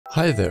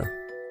Hi there.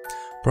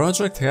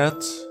 Project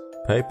Hat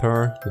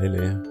Paper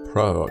Lily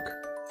Prologue.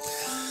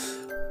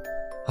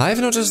 I've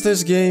noticed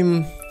this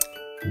game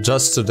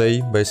just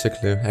today,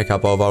 basically, a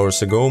couple of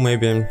hours ago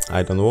maybe.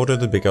 I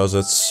downloaded it because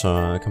it's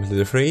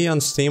completely free on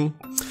Steam.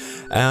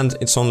 And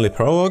it's only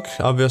prologue,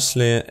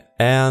 obviously,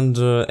 and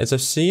as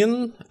I've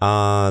seen,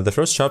 the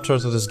first chapter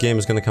to this game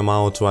is gonna come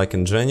out like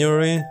in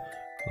January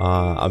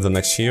of the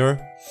next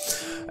year.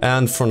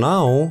 And for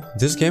now,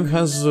 this game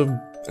has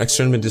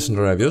extremely decent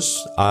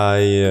reviews.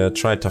 I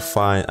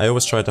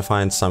always try to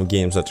find some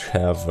games that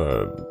have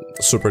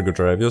super good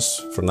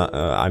reviews. For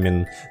I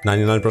mean,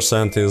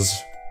 99%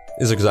 is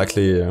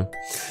exactly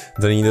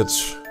the needed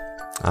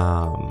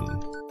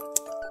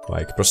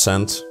like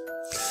percent.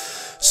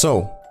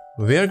 So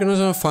we are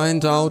gonna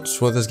find out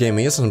what this game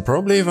is and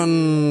probably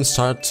even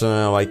start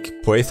like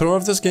playthrough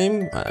of this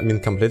game. I mean,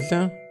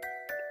 completely.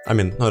 I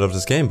mean, not of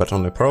this game, but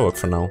only prologue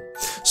for now.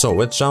 So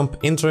let's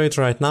jump into it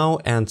right now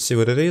and see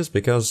what it is,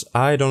 because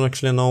I don't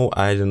actually know.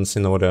 I didn't see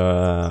no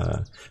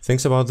other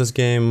things about this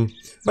game,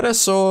 but I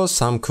saw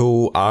some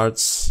cool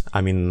arts,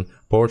 I mean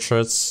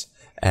portraits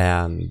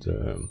and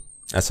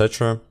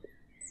etc.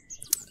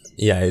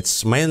 Yeah,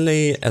 it's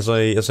mainly, as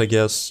I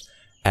guess,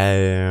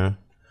 a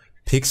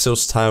pixel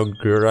style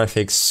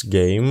graphics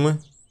game.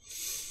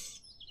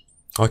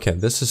 Okay,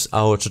 this is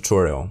our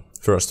tutorial,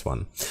 first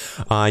one.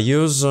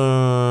 Use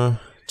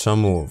to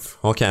move.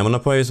 Okay, I'm gonna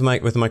play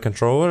with my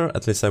controller,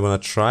 at least I wanna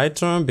try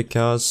to,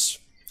 because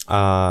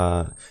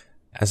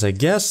as I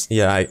guess,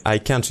 yeah, I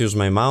can't use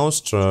my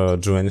mouse to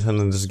do anything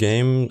in this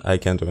game. I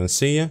can't even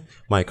see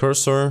my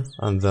cursor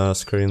on the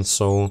screen,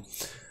 so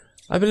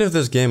I believe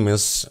this game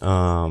is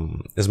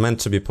meant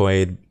to be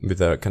played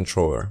with a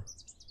controller.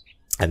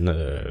 And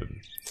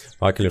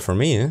luckily for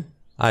me,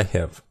 I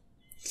have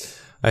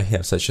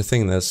such a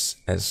thing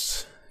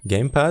as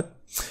gamepad.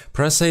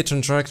 Press A to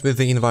interact with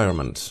the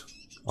environment.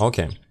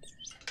 Okay,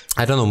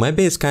 I don't know,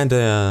 maybe it's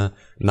kinda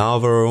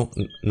novel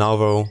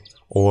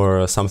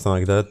or something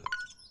like that,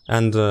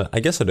 and I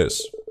guess it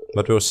is,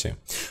 but we'll see.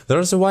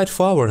 There's a white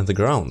flower in the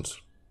ground.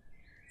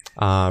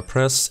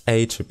 Press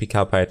A to pick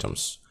up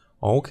items.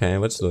 Okay,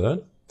 let's do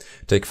that.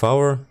 Take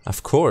flower,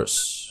 of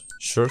course,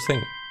 sure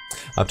thing.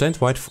 Obtained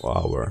white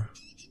flower.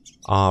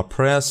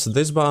 Press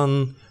this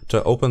button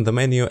to open the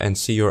menu and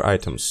see your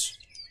items.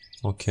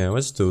 Okay,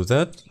 let's do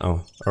that.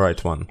 Oh,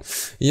 right one.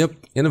 Yep,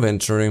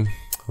 inventory.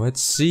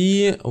 Let's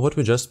see what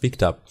we just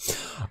picked up.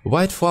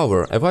 White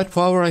flower. A white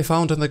flower I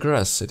found in the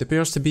grass. It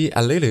appears to be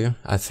a lily,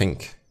 I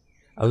think.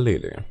 A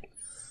lily.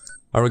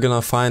 Are we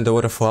gonna find a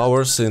lot of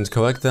flowers and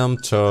collect them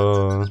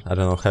to, I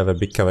don't know, have a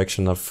big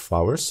collection of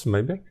flowers,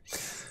 maybe?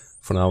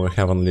 For now we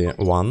have only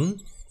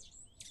one.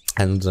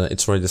 And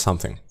it's already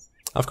something.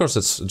 Of course,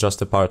 it's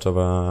just a part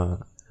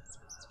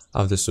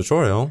of this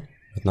tutorial,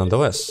 but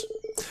nonetheless.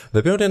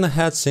 The building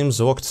ahead seems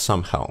locked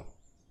somehow.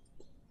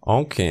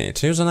 Okay,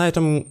 to use an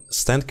item,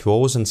 stand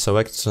close and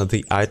select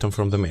the item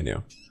from the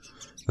menu.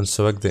 And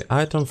select the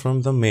item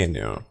from the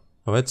menu.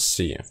 Let's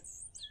see.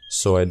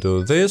 So I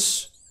do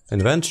this,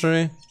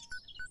 inventory,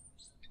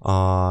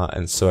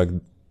 and select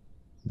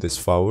this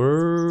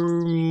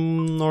flower,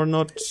 or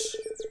not.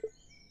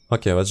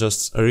 Okay, let's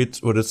just read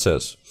what it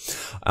says.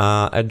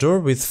 A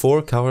door with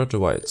 4 colored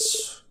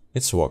lights.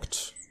 It's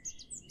locked.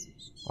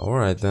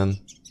 Alright then.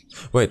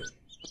 Wait,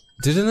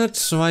 didn't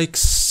it like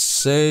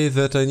say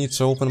that I need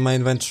to open my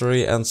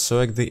inventory and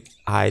select the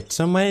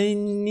item I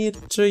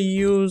need to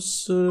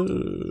use?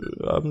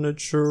 I'm not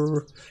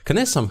sure. Can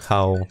I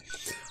somehow...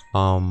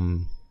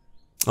 Oh,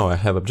 I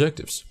have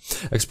objectives.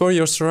 Explore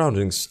your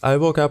surroundings. I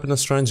woke up in a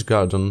strange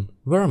garden.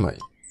 Where am I?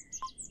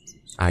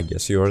 I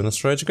guess you are in a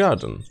strange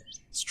garden.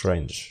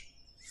 Strange.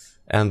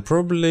 And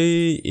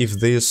probably if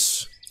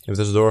this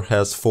door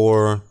has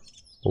 4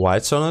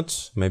 lights on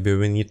it, maybe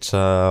we need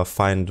to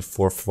find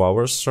 4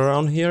 flowers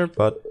around here,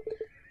 but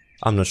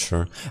I'm not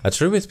sure. A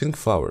tree with pink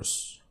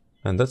flowers.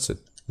 And that's it.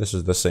 This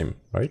is the same,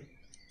 right?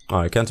 Oh,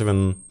 I can't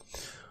even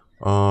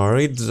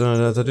read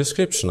the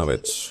description of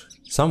it.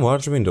 Some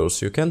large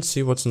windows, you can't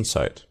see what's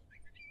inside.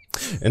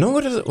 You know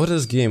what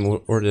this game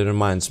already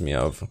reminds me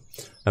of?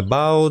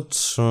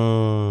 About,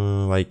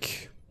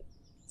 like,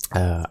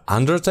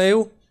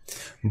 Undertale?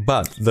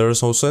 But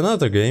there's also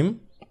another game,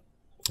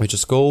 which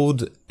is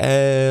called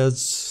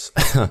as...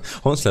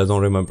 honestly, I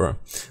don't remember.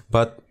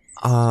 But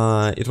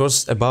it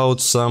was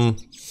about some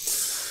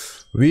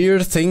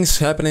weird things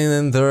happening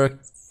in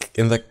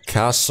the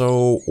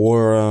castle,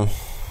 or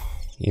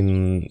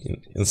in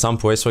some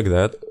place like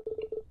that.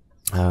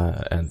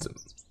 And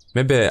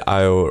maybe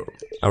I'll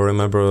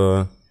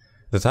remember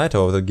the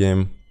title of the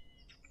game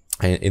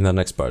in the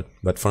next part.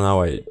 But for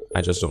now,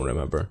 I just don't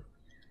remember.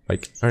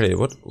 Like, alright,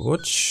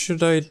 what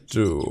should I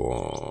do?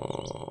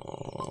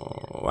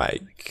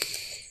 Like,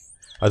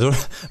 I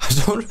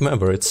don't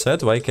remember. It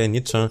said like I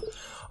need to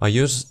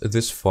use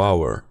this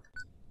flower.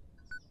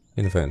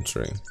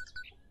 Inventory.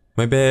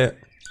 Maybe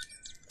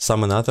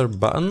some another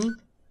button?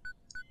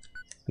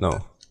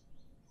 No.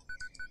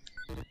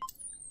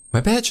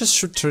 Maybe I just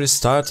should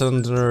restart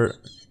and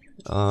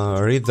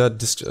read that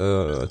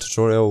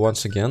tutorial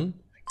once again.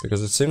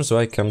 Because it seems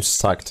like I'm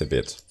stuck a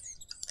bit.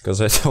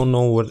 Because I don't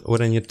know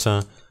what I need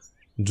to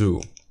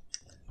do.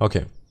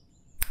 Okay.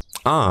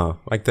 Ah,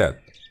 like that.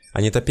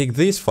 I need to pick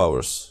these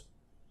flowers.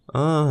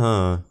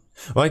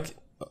 Like,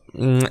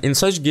 in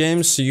such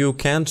games you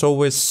can't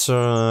always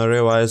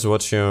realize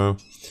what you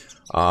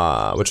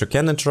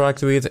can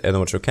interact with and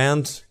what you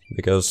can't.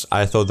 Because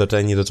I thought that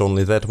I needed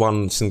only that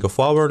one single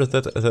flower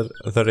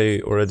that I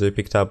already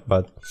picked up,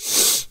 but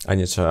I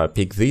need to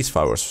pick these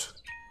flowers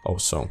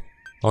also.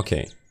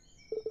 Okay.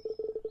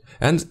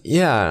 And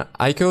yeah,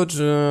 I could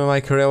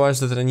like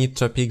realize that I need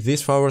to pick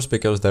these flowers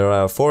because there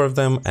are 4 of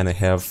them and I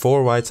have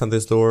 4 whites on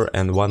this door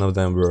and one of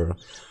them were,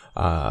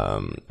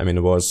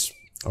 was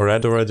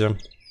red already.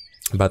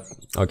 But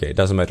okay, it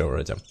doesn't matter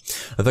already.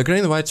 The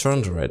green white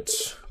turned red.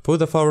 Put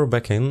the flower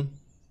back in.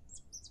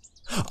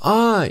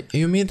 Ah,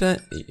 you mean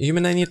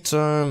I need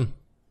to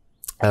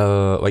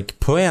like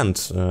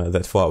plant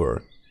that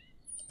flower?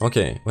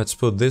 Okay, let's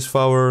put this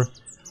flower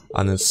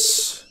on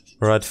its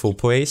rightful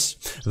place.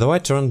 The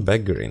white turned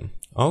back green.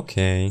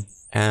 Okay,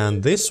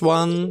 and this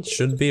one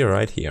should be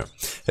right here.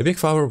 A big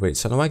flower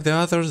waits. Unlike the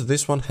others,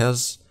 this one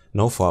has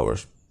no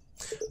flowers.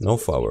 No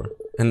flower.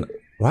 And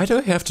why do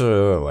I have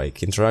to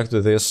like interact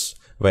with this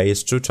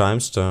vase 2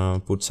 times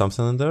to put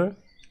something in there?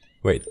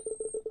 Wait.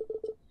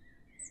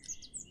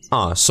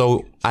 Ah,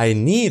 so I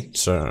need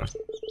to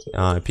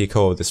pick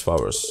all these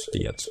flowers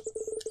yet.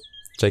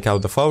 Take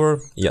out the flower,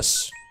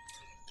 yes.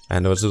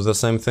 And let's do the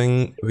same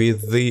thing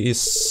with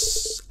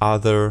these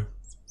other...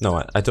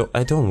 No, I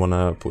don't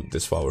wanna put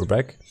this flower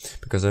back,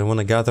 because I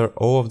wanna gather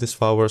all of these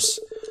flowers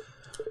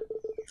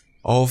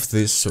of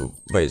these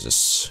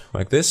vases.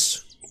 Like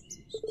this.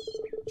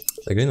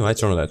 The green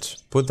lights on that.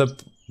 Put the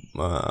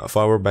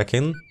flower back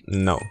in?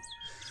 No.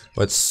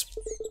 Let's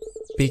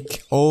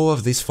pick all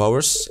of these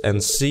flowers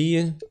and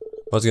see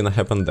what's gonna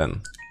happen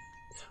then.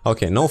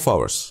 Okay, no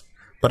flowers.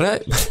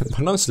 But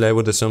honestly, I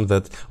would assume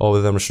that all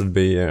of them should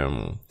be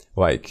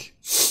like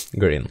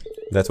green.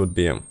 That would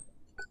be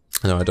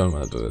no, I don't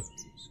want to do it.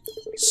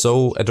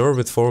 So a door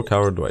with 4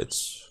 covered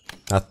whites.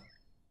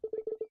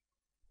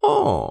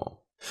 Oh,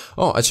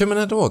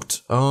 achievement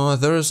unlocked.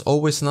 There is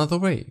always another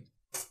way.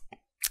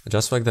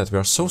 Just like that. We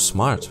are so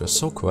smart. We are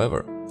so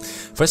clever.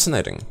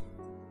 Fascinating.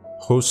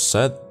 Who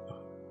said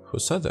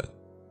that?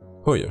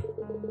 Who are you?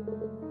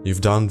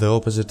 You've done the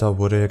opposite of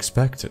what I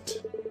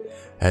expected.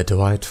 A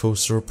delightful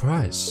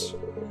surprise.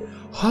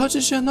 How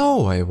did you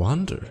know, I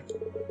wonder?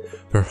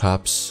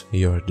 Perhaps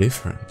you're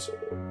different.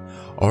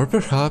 Or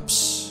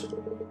perhaps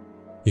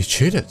you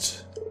cheated.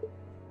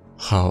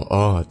 How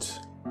odd.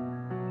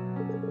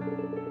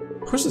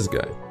 Who's this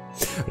guy?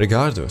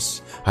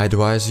 Regardless, I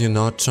advise you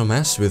not to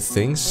mess with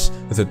things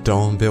that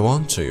don't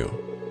belong to you.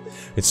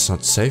 It's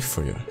not safe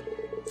for you.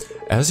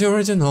 As you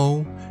already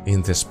know,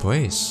 in this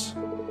place,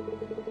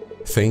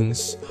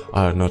 things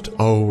are not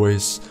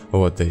always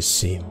what they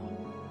seem.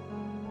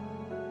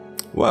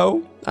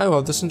 Well, I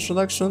love this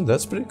introduction,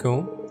 that's pretty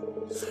cool.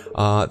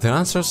 The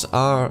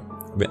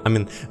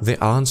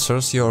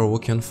answers you're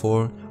looking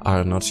for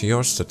are not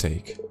yours to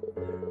take.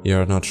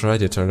 You're not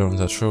ready to learn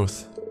the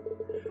truth.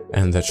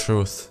 And the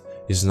truth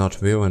is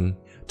not willing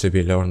to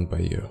be learned by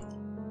you.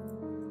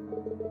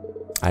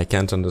 I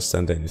can't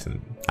understand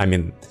anything. I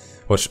mean,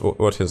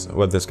 what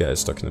this guy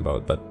is talking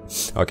about, but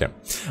okay.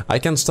 I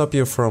can stop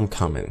you from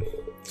coming.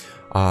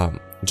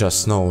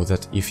 Just know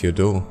that if you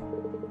do,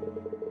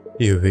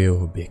 you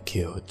will be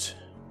killed.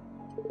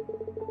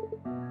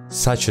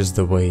 Such is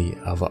the way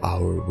of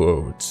our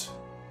world.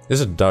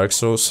 Is it Dark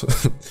Souls?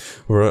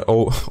 Where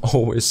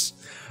always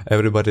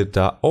everybody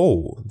die?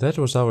 Oh, that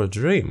was our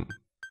dream,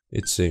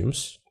 it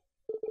seems.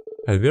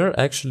 And we're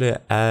actually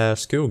a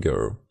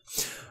schoolgirl.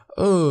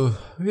 Oh,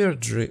 weird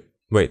dream.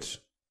 Wait,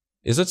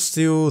 is it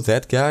still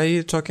that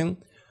guy talking?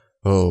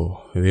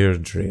 Oh,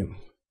 weird dream.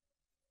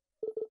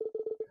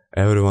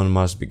 Everyone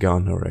must be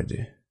gone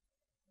already.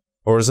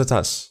 Or is it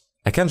us?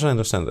 I can't really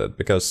understand that,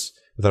 because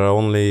there are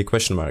only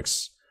question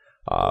marks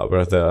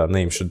where the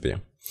name should be.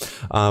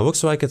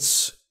 Looks like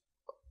it's...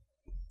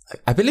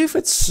 I believe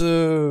it's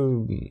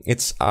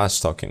us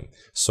talking.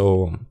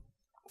 So,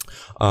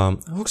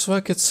 looks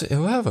like it's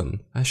 11.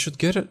 I should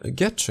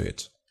get to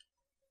it.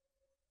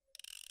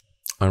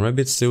 Or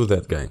maybe it's still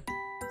that guy.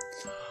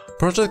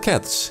 Project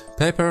Cat,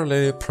 Paper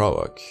Lily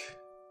Prologue.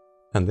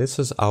 And this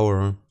is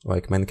our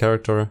main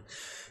character,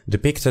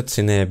 depicted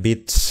in a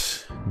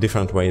bit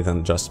different way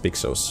than just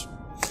pixels.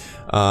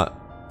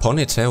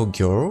 Ponytail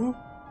Girl?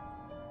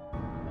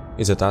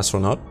 Is it us or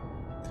not?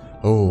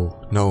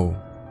 Oh, no.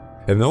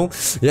 You know?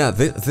 Yeah,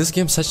 this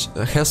game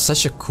has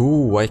such a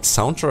cool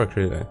soundtrack,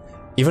 really.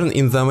 Even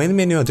in the main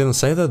menu I didn't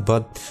say that,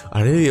 but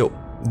I really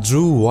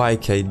do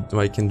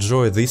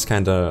enjoy these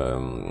kind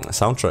of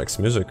soundtracks,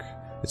 music.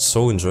 It's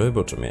so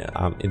enjoyable to me.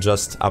 It's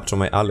just up to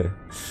my alley.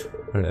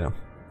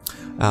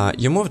 Yeah.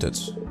 You moved it.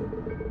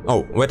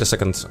 Oh, wait a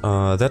second.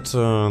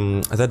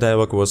 That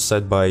dialogue was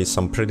said by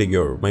some pretty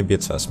girl. Maybe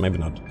it's us, maybe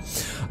not.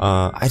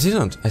 I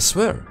didn't, I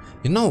swear.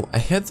 You know, I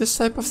had this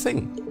type of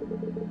thing.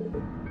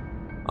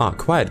 Ah,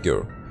 quiet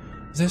girl.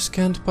 This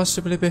can't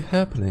possibly be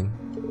happening.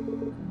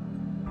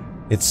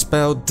 It's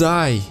spelled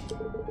die.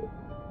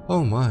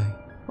 Oh my.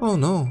 Oh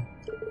no.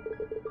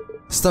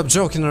 Stop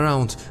joking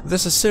around.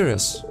 This is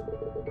serious.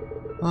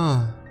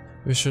 Ah,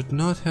 we should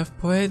not have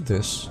played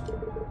this.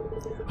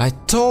 I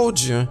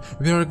told you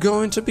we are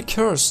going to be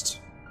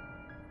cursed.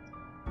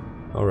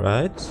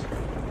 Alright.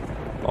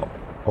 Oh,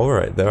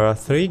 alright, there are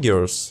 3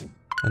 girls.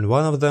 And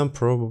one of them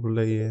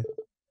probably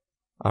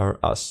are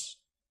us.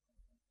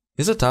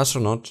 Is it us or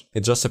not?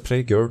 It's just a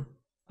pretty girl.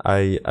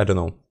 I don't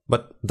know.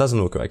 But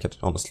doesn't look like it,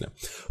 honestly.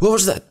 What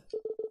was that?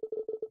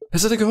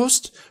 Is it a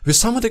ghost? We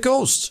summoned a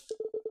ghost!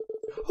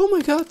 Oh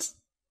my god!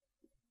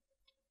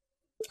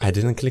 I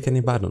didn't click any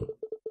button.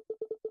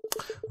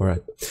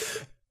 Alright.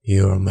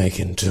 You're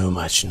making too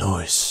much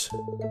noise.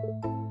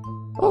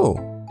 Oh,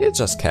 it's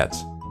just cat.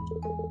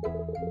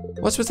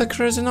 What's with the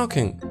crazy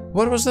knocking?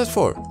 What was that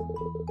for?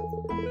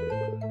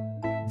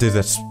 Did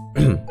that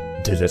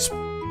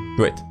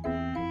wait.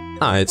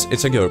 Ah,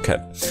 it's a girl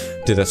cat.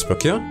 Did that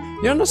spook you?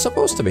 You're not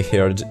supposed to be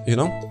here, you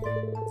know?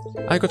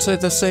 I could say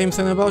the same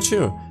thing about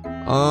you.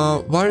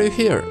 Why are you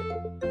here?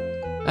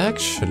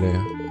 Actually,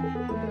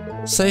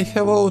 say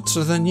hello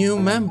to the new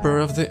member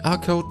of the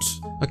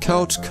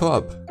Occult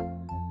Club.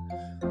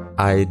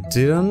 I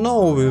didn't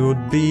know we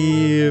would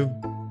be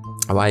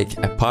like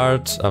a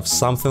part of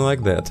something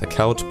like that, a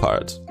cult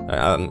club.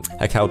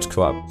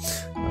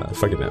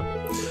 Forgive me.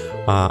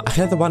 I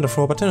had the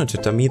wonderful opportunity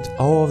to meet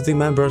all of the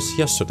members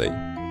yesterday.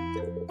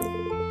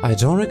 I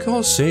don't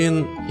recall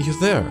seeing you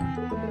there.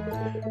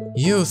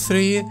 You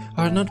 3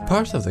 are not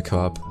part of the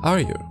club, are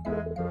you?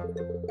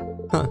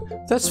 Huh,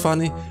 that's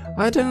funny.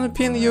 I didn't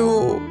pin you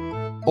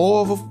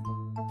of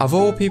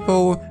all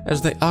people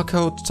as the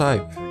occult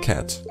type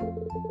cat.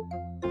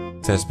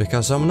 That's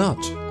because I'm not.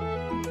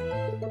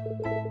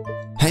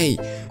 Hey,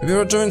 we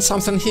were doing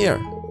something here.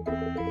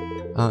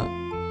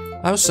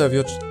 I'll save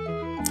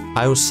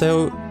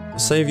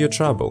you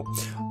trouble.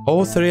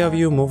 All 3 of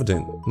you moved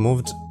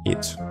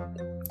it.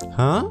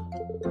 Huh?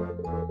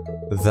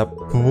 The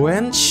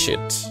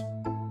plansheet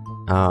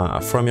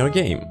from your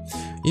game.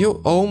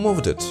 You all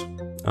moved it.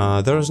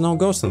 There is no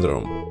ghost in the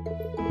room.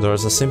 There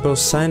is a simple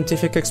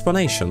scientific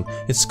explanation.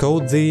 It's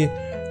called the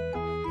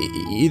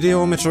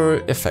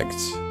ideometer effect.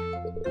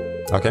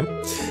 Okay.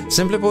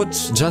 Simply put,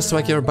 just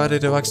like your body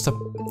reacts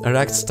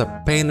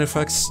to pain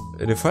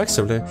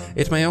reflexively,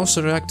 it may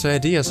also react to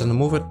ideas and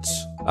move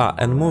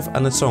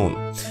on its own.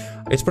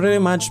 It pretty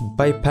much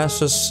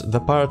bypasses the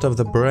part of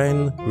the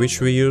brain which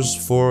we use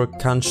for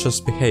conscious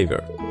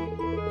behavior.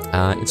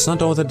 It's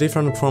not all that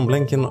different from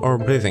blinking or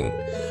breathing.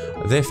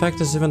 The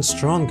effect is even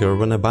stronger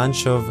when a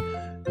bunch of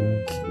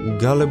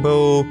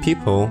gullible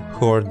people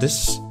who are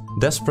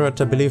desperate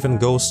to believe in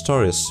ghost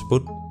stories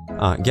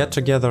get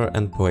together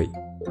and play.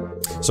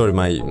 Sorry,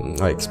 my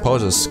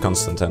pause is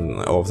constant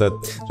and all of that.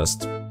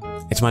 Just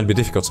it might be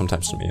difficult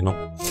sometimes to me, you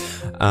know.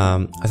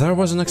 There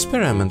was an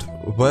experiment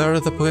where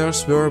the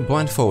players were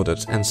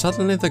blindfolded, and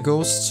suddenly the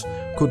ghosts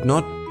could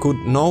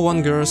no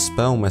longer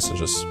spell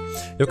messages.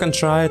 You can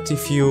try it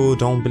if you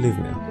don't believe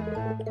me.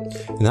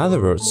 In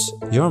other words,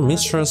 your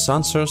mysterious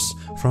answers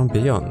from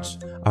beyond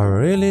are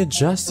really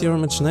just your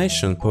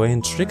imagination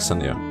playing tricks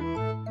on you.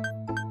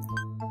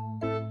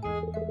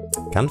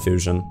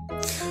 Confusion.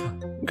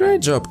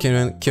 Great job,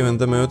 killing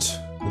the mood.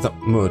 Not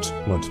mood.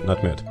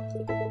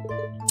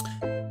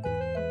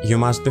 You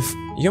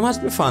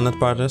must be fun at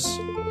parties.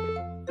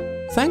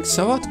 Thanks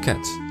a lot,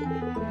 cat.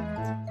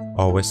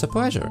 Always a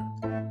pleasure.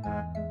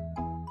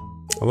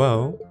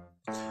 Well,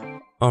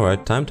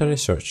 alright, time to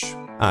research.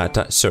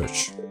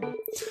 Search.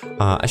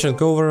 I should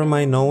go over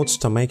my notes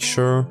to make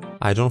sure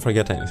I don't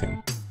forget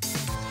anything.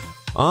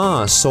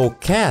 So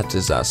cat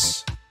is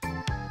us.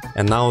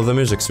 And now the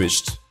music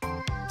switched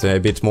to a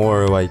bit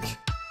more like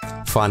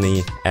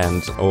funny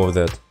and all of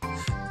that.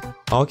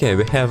 Okay,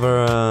 we have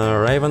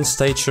a raven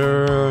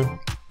statue,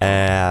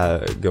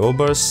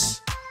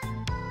 Gobers,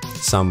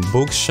 some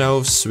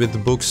bookshelves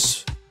with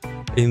books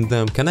in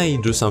them. Can I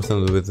do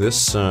something with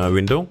this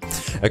window?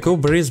 A cool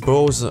breeze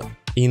blows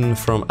in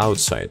from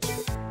outside.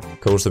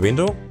 Close the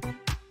window?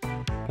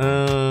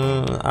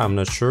 I'm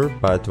not sure,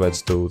 but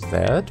let's do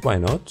that. Why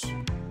not?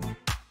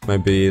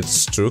 Maybe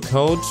it's true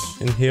code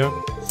in here.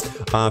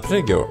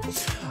 Pretty girl.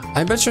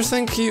 I bet you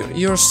think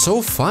you're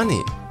so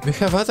funny. We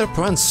have other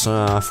plans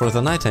for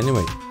the night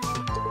anyway.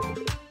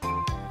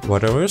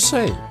 Whatever you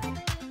say.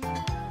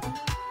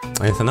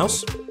 Anything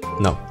else?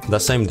 No, the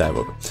same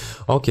dialogue.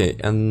 Okay,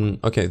 and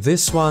okay,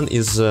 this one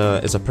is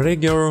a pretty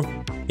girl.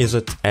 Is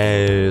it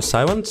a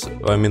silent?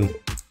 I mean,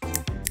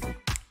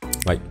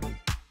 like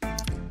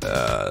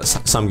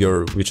some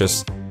girl which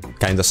is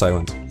kinda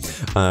silent.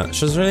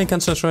 She's really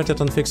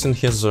concentrated on fixing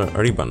his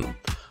ribbon.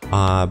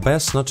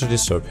 Best not to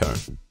disturb her.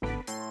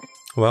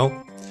 Well,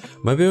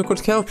 maybe we could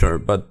help her,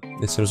 but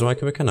it seems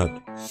like we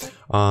cannot.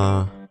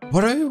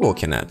 What are you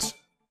looking at?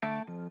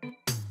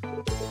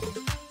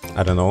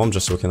 I don't know, I'm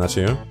just looking at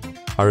you.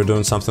 Are you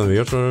doing something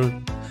weird, or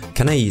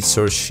can I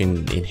search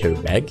in her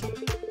bag?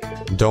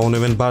 Don't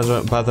even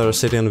bother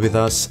sitting with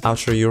us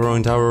after you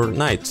ruined our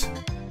night.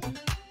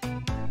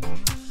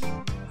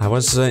 I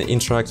was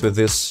interact with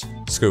this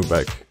school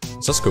bag.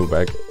 It's a school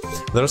bag.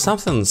 There's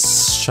something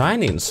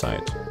shiny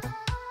inside.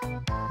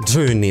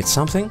 Do you need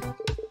something?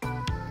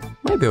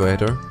 Maybe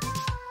later.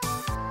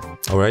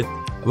 Alright,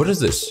 what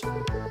is this?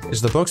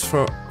 Is the box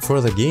for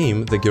the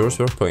game the girls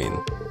were playing?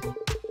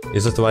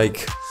 Is it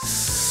like...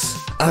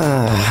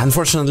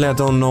 unfortunately I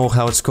don't know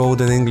how it's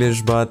called in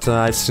English, but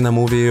I've seen a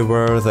movie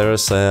where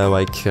there's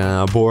like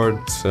a board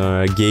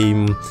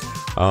game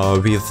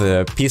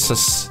with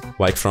pieces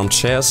like from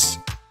chess,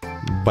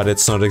 but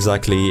it's not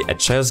exactly a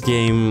chess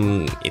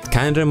game. It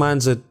kind of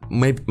reminds it.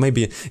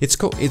 Maybe it's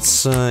called.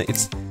 It's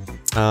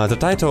the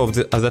title of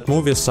that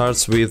movie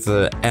starts with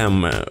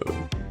M,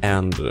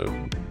 and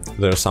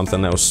there's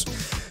something else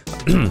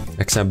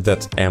except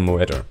that M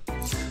letter.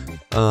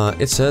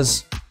 It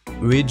says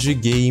Ouija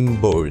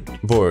game board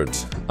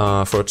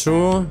for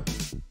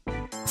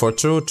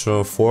 2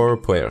 to 4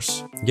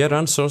 players. Get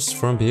answers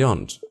from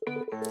beyond.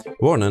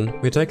 Warning: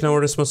 we take no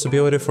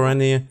responsibility for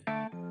any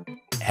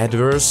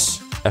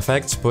adverse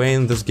effects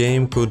playing this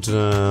game could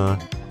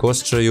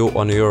cost you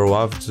on your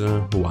loved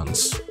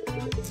ones.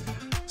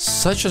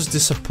 Such as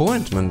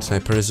disappointment, I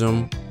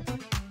presume.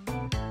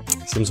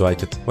 Seems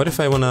like it. What if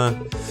I wanna...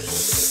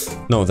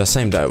 No, the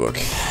same dialogue.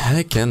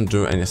 I can't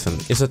do anything.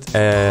 Is it...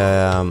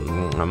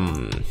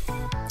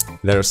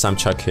 there's some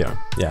chuck here.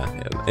 Yeah,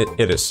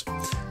 it is.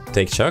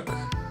 Take chuck.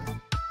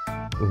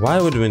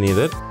 Why would we need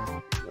it?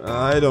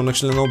 I don't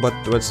actually know, but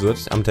let's do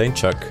it. I'm taking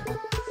chuck.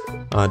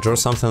 Draw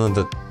something on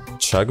the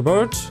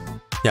chuckboard?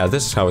 Yeah,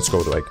 this is how it's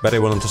called, like. But I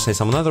wanted to say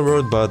some other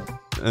word, but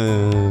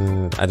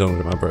I don't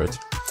remember it.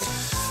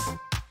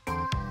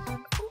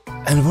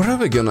 And what are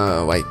we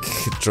gonna, like,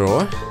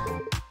 draw?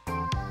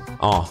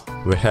 Oh,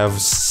 we have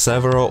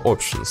several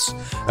options.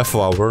 A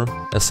flower,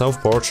 a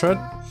self-portrait,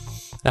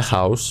 a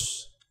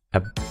house,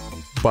 a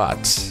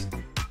butt.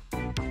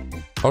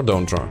 Or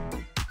don't draw.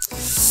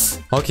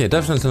 Okay,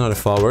 definitely not a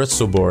flower, it's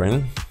too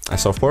boring. A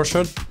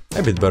self-portrait,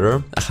 a bit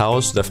better. A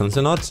house,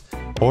 definitely not.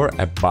 Or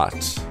a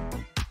butt.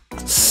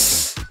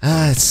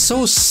 It's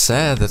so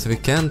sad that we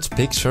can't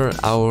picture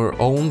our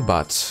own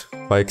butt.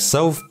 Like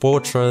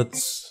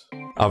self-portraits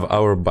of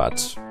our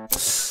butt.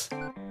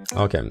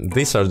 Okay,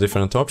 these are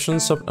different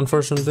options,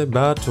 unfortunately,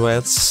 but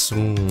let's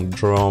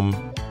draw...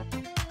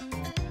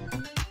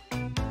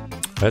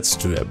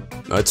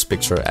 Let's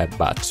picture a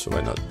butt,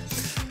 why not?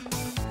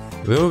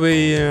 Will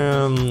we,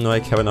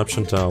 like, have an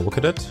option to look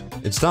at it?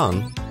 It's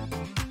done.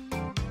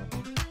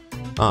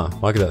 Ah,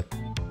 like that.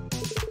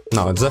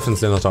 No, it's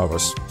definitely not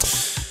ours.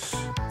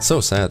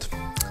 So sad.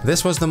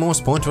 This was the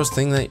most pointless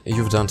thing that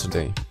you've done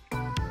today.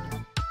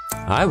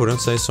 I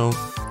wouldn't say so.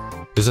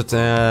 Is it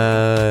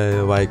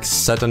like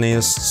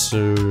Satanist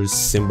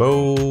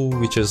symbol,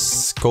 which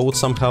is called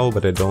somehow,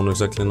 but I don't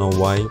exactly know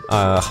why,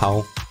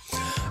 how.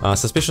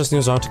 Suspicious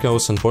news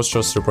articles and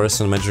posters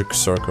repressing magic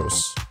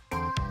circles.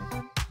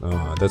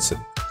 That's it.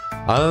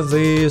 Are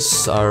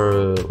these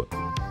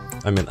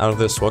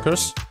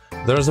walkers?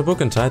 There is a book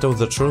entitled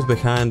The Truth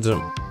Behind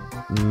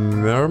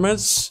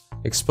Mermaids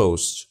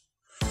Exposed.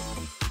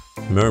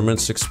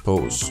 Mermaids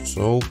Exposed.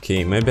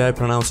 Okay, maybe I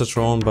pronounce it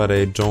wrong, but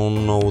I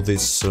don't know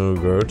this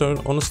word,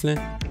 honestly.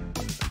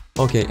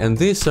 Okay, and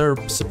these are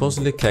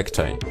supposedly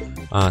cacti.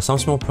 Some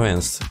small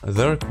plants.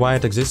 Their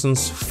quiet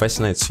existence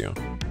fascinates you.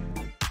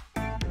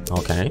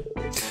 Okay.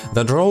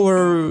 The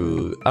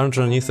drawer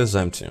underneath is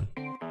empty.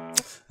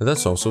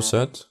 That's also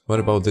sad. What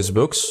about these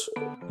books?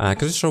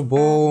 Crystal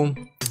ball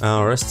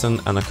resting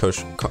on a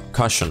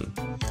cushion.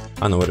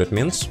 I know what it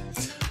means.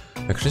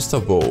 A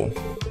crystal ball.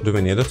 Do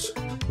we need it?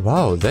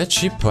 Wow, that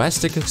cheap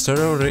plastic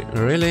exterior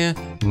really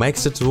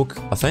makes it look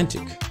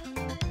authentic.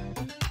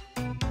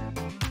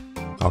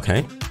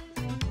 Okay.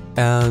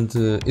 And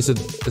is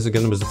it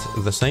gonna be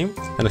the same?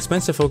 An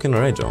expensive looking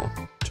radio.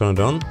 Turn it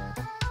on.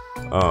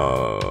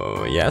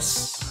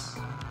 Yes.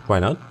 Why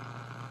not?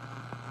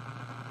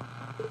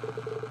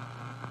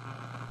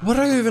 What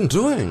are you even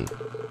doing?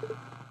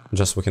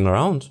 Just looking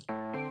around.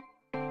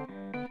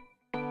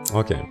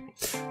 Okay.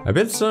 A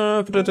bit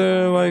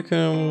pretty like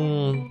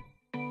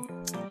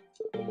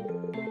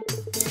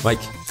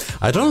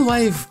I don't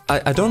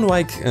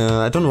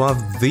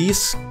love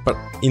these, but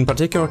in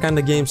particular kind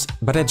of games.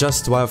 But I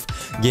just love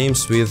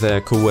games with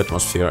a cool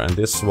atmosphere, and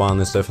this one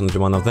is definitely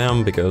one of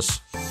them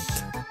because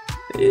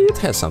it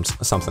has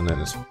something in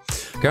it.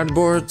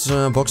 Cardboard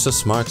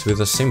boxes marked with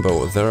a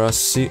symbol. They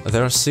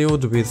are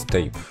sealed with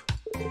tape.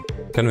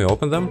 Can we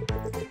open them?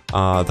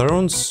 The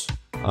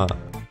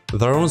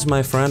runes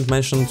my friend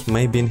mentioned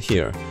may be in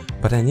here,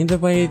 but I need a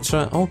way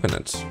to open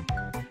it.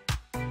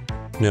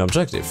 New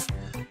objective.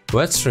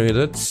 Let's read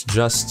it,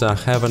 just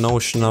have a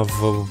notion of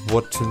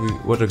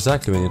what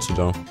exactly we need to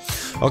do.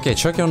 Okay,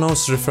 check your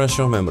notes to refresh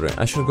your memory.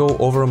 I should go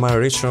over my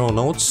ritual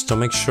notes to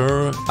make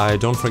sure I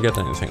don't forget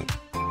anything.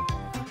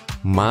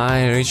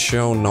 My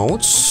ritual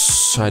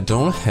notes? I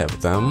don't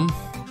have them.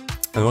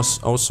 And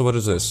also, what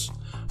is this?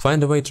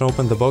 Find a way to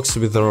open the box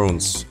with the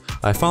runes.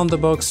 I found the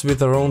box with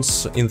the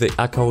runes in the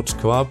occult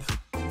club,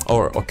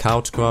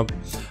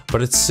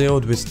 but it's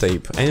sealed with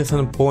tape.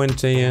 Anything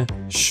pointy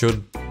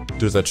should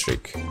do the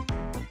trick.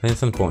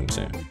 Anything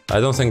pointy? I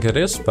don't think it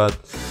is, but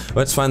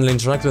let's finally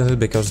interact with it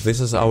because this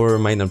is our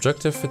main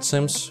objective, it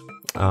seems.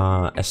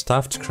 A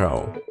stuffed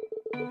crow.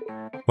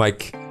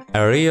 Like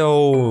a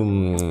real...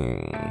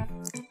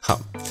 how?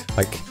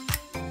 Like,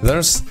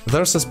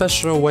 there's a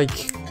special,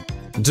 like,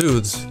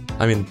 dude,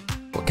 I mean,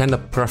 kind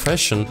of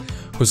profession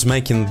who's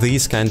making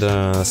these kind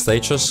of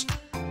statues,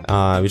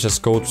 which is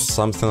called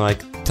something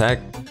like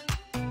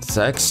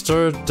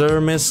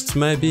taxidermist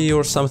maybe,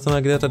 or something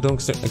like that. I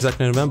don't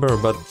exactly remember,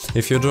 but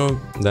if you do,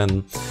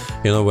 then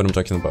you know what I'm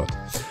talking about.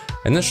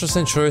 An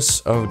interesting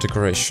choice of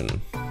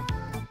decoration.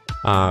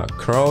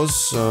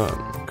 Crows,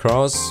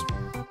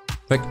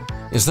 like,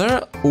 is there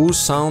a oo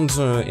sound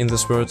in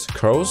this word,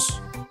 crows?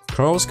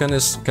 Crows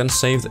can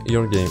save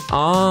your game.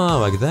 Ah,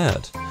 like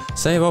that.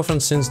 Save often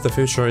since the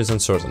future is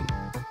uncertain.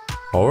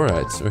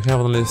 Alright, we have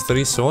only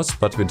 3 slots,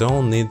 but we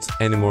don't need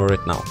any more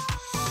right now.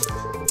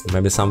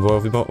 Maybe some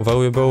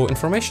valuable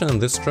information in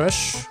this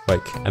trash,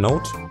 like a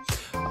note.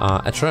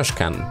 A trash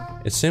can.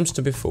 It seems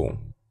to be full.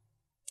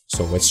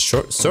 So let's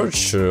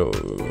search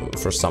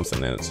for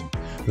something in it.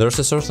 There's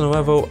a certain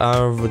level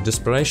of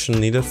desperation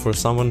needed for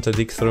someone to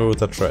dig through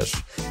the trash.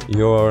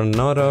 You are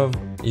not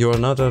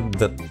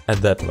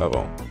at that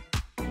level.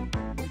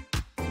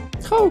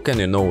 How can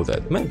you know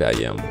that? Maybe I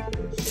am.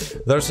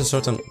 There's a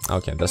certain...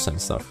 okay, the same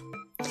stuff.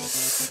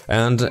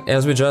 And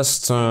as we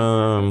just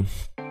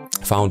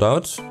found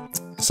out,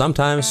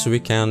 sometimes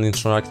we can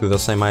interact with the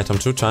same item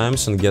 2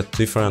 times and get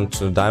different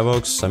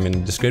dialogues, I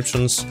mean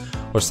descriptions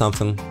or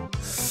something.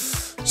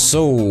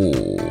 So,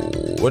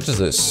 what is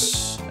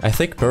this? I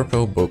think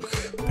purple book.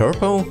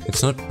 Purple?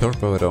 It's not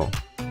purple at all.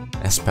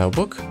 A spell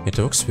book? It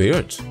looks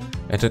weird.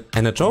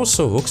 And it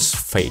also looks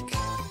fake.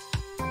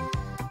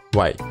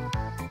 Why?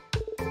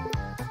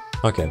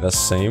 Okay, that's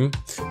same.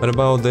 What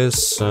about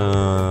this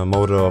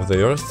model of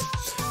the Earth?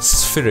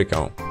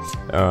 Spherical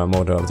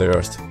model of the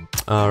Earth.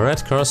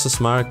 Red crosses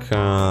mark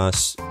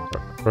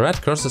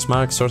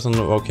certain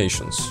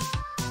locations.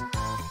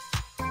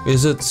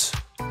 Is it?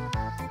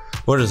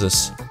 What is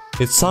this?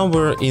 It's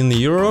somewhere in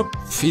Europe,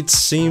 it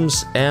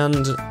seems,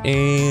 and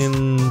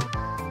in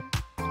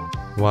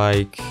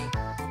like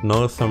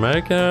North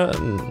America.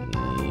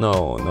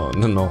 No.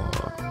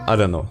 I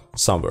don't know.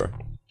 Somewhere,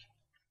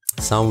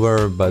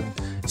 but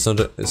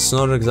it's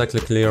not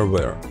exactly clear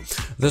where.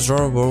 This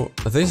drawer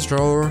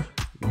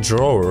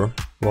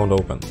won't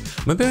open.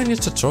 Maybe I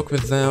need to talk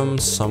with them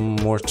some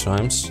more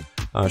times.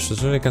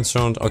 She's really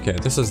concerned. Okay,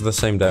 this is the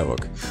same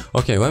dialogue.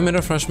 Okay, let me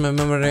refresh my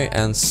memory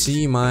and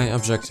see my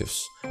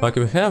objectives. Like,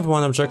 we have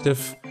one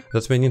objective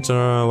that we need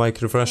to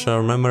like refresh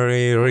our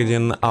memory,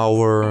 reading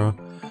our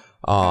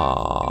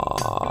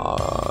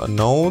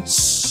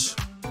notes,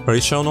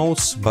 ritual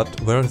notes, but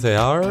where they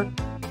are,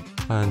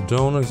 I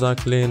don't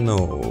exactly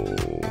know.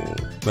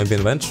 Maybe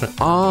inventory.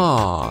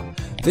 Ah,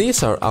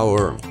 these are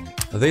our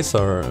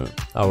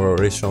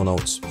ritual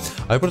notes.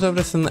 I put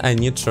everything I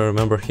need to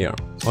remember here.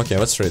 Okay,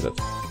 let's read it.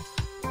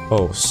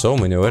 Oh, so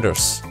many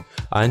letters.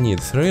 I need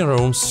 3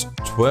 rooms,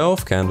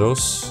 12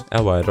 candles,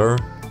 a lighter,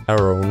 a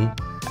rune,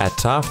 a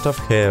tuft of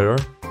hair,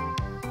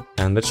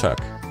 and a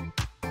chuck.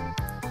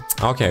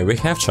 Okay, we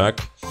have chuck.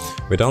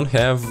 We don't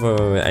have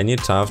any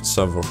tufts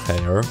of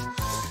hair.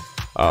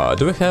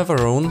 Do we have a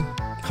rune?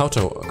 How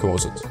to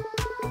close it?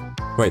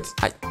 Wait,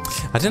 I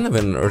didn't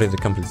even read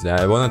it completely.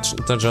 I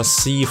wanted to just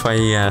see if I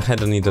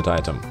had a needed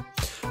item.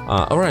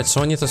 Alright,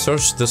 so I need to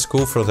search the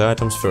school for the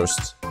items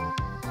first.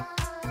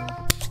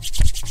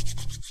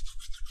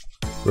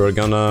 We're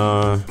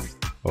gonna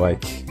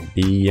like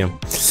be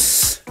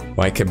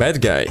like a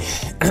bad guy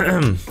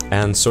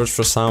and search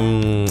for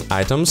some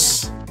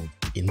items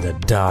in the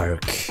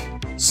dark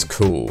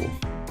school.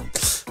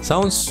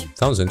 Sounds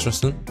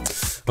interesting.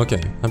 Okay,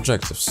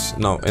 objectives.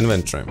 No,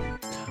 inventory.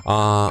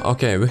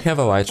 Okay, we have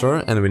a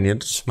lighter and we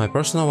need my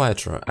personal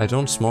lighter. I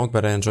don't smoke,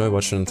 but I enjoy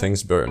watching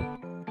things burn.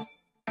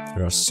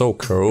 They are so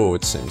cool,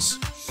 it seems.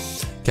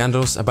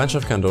 Candles, a bunch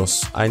of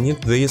candles. I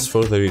need these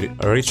for the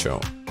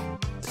ritual.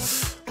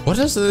 What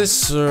does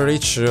this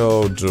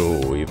ritual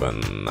do,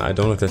 even? I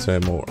don't exactly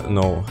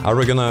know. Are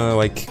we gonna,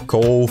 like,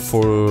 call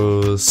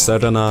for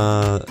Satan,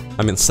 or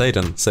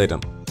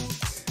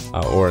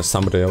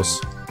somebody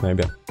else,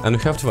 maybe. And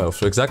we have 12,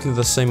 so exactly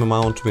the same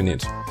amount we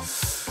need.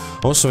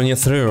 Also, we need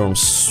 3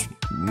 rooms.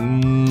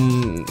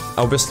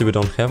 Obviously, we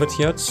don't have it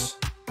yet.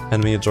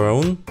 And we need our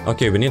own.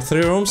 Okay, we need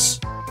 3 rooms,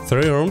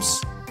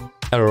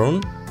 a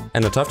room,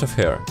 and a tuft of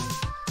hair.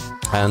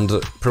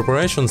 And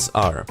preparations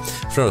are: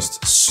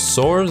 first,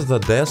 sort the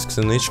desks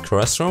in each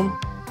classroom.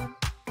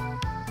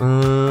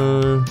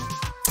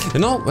 You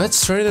know,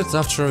 let's trade it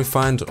after we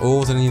find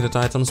all the needed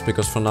items,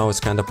 because for now it's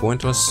kinda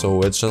pointless, so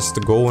let's just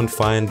go and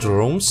find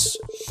rooms.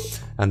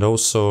 And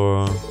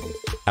also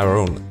our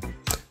own.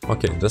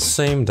 Okay, the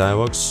same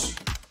dialogues.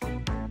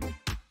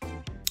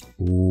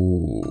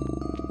 Ooh.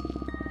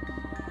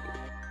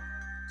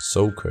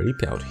 So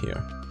creepy out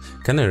here.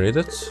 Can I read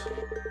it?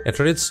 It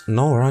reads,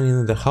 no running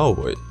in the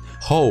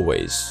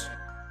hallways.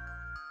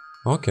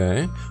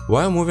 Okay.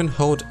 While moving,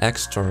 hold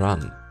X to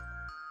run.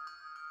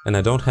 And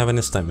I don't have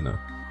any stamina.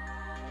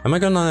 Am I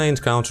gonna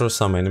encounter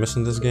some enemies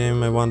in this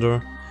game, I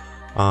wonder?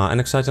 An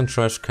exciting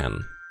trash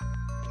can.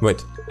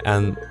 Wait,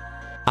 an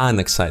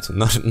unexciting,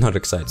 not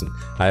exciting.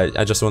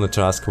 I just wanted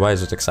to ask why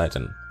is it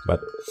exciting,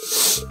 but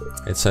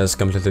it says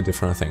completely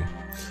different thing.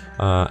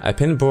 A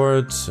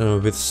pinboard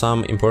with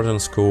some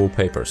important school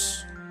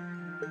papers.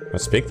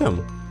 Let's pick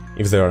them,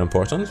 if they are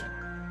important.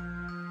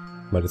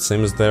 But it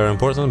seems they are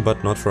important,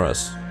 but not for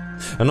us.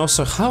 And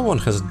also, how long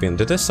has it been?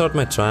 Did I start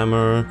my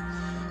timer?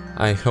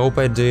 I hope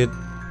I did.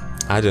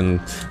 I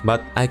didn't,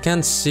 but I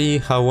can't see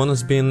how long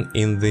it's been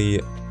in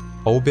the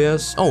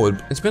OBS. Oh,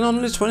 it's been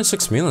only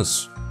 26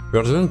 minutes.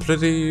 We're doing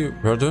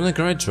a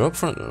great job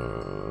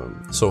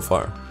so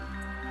far.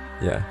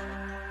 Yeah.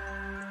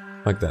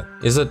 Like that.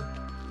 Is it?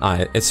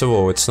 It's a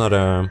WoW, it's not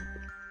a...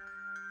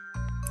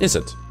 Is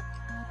it?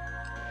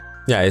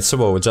 Yeah, it's a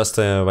WoW, just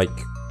like...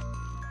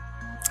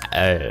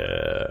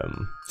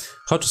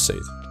 how to say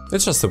it?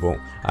 It's just a WoW.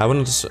 I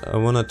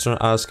wanted to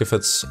ask if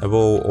it's a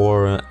WoW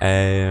or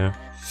a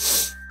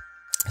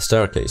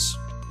staircase,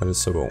 but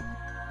it's a WoW.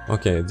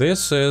 Okay,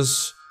 these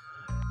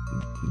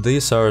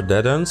are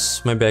dead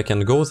ends. Maybe I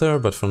can go there,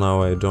 but for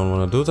now I don't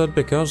want to do that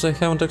because I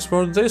haven't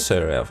explored this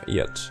area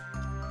yet.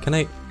 Can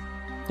I?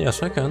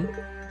 Yes, I can.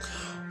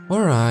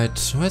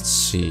 Alright, let's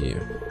see.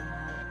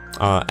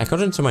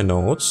 According to my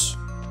notes,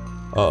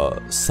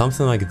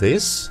 something like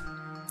this.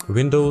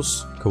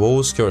 Windows,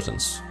 close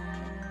curtains.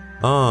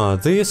 I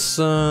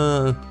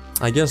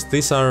guess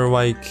these are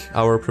like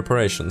our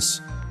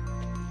preparations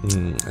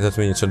that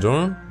we need to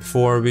do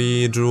before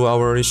we do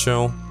our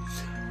ritual.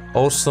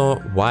 Also,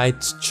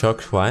 white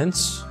chalk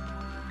lines.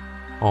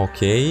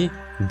 Okay,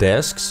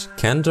 desks,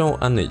 candle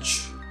on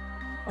each.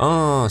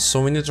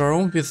 So we need a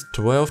room with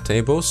 12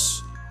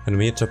 tables, and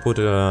we need to put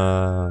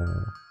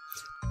a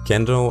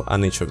candle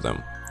on each of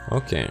them.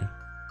 Okay.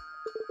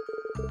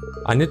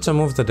 I need to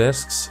move the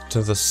desks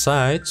to the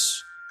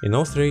sides in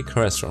all 3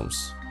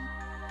 classrooms.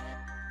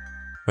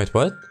 Wait,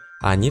 what?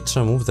 I need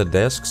to move the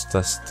desks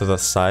to the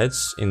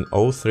sides in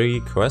all 3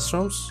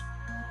 classrooms?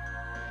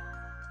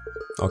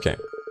 Okay.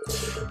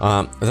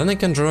 Then I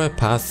can draw a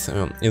path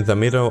in the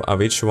middle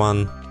of each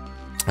one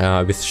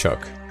with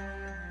chalk.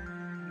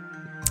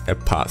 A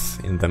path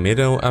in the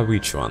middle of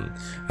each one.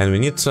 And we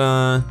need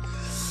to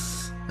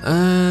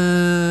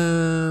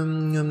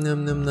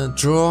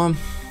draw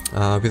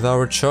with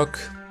our chalk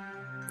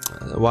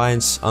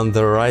lines on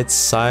the right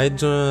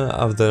side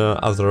of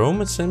the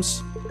room, it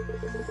seems.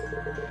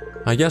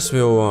 I guess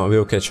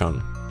we'll catch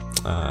on.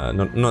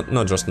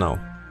 Not just now.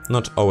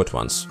 Not all at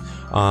once.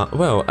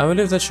 Well, I will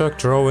leave the chalk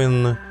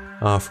drawing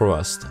for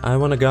last. I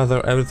wanna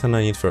gather everything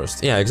I need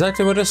first. Yeah,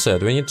 exactly what I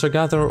said. We need to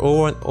gather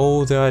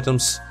all the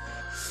items,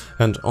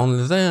 and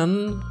only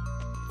then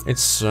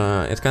it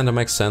kind of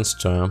makes sense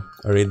to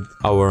read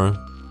our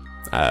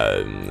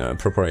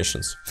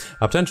preparations.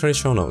 Obtain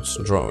ritual notes.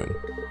 Drawing.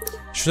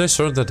 Should I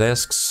sort the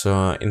desks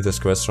in this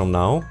classroom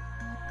now?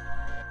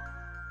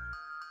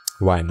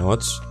 Why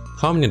not?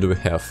 How many do we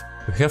have?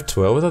 We have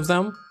 12 of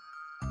them?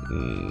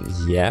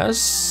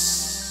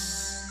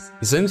 Yes?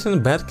 Is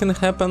anything bad gonna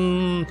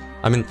happen?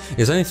 I mean,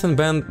 is anything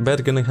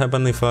bad gonna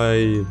happen if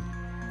I,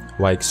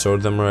 like,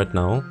 sort them right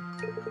now?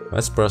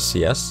 Let's press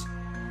yes.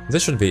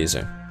 This should be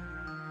easy.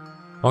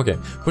 Okay,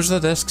 push the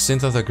desks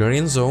into the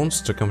green zones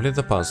to complete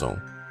the puzzle.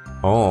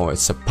 Oh,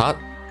 it's a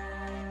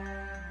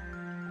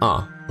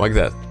like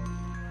that.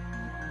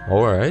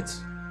 Alright.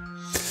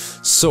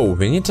 So,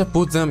 we need to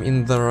put them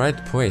in the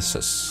right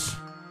places.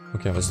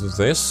 Okay, let's do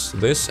this,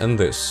 this, and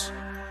this.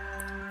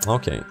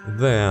 Okay,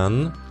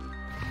 then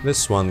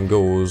this one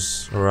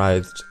goes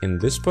right in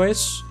this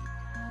place.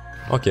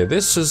 Okay,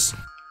 this is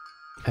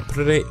a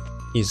pretty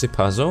easy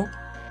puzzle,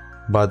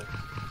 but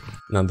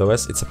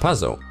nonetheless, it's a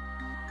puzzle.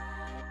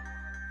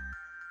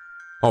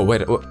 Oh,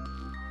 wait,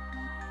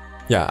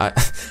 yeah,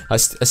 I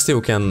still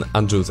can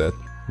undo that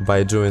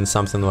by doing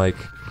something like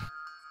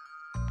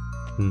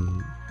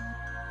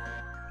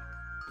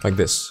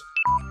this,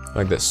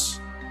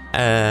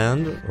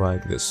 and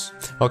like this.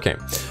 Okay.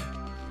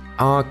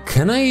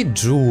 Can I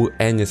do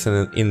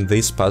anything in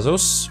these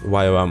puzzles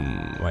while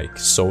I'm, like,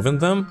 solving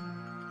them?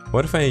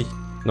 What if I...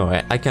 No,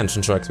 I can't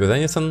interact with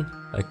anything.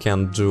 I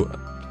can't do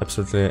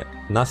absolutely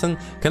nothing.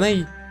 Can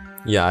I...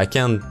 Yeah, I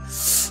can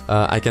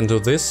do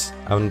this.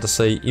 I want to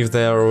say, if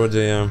they are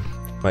already,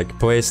 like,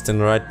 placed in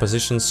the right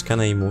positions, can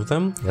I move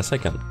them? Yes, I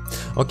can.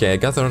 Okay, I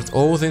gathered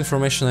all the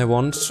information I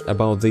want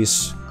about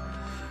these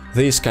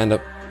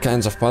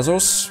kinds of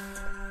puzzles.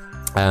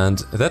 And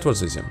that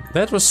was easy.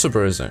 That was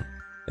super easy.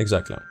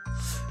 Exactly.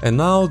 And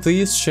now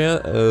these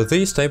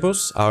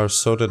tables are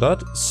sorted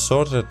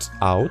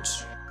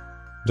out.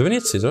 Do we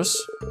need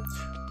scissors?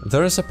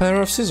 There is a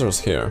pair of scissors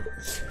here.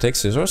 Take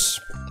scissors.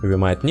 We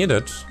might need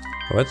it.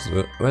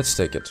 Let's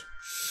take it.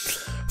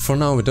 For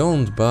now we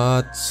don't,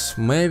 but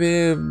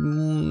maybe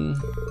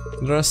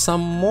there are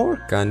some more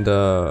kind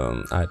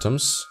of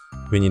items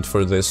we need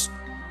for this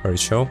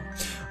ritual.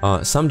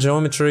 Some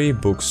geometry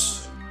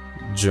books.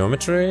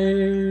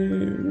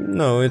 Geometry?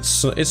 No,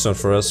 it's not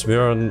for us. We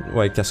are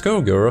like a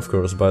schoolgirl, of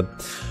course, but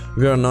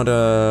we are not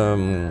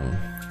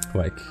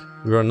like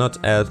We are not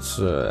at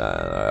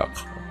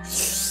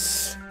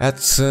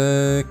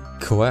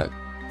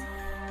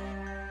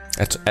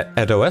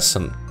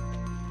adolescent.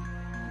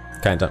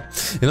 Kinda.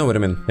 You know what I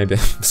mean? Maybe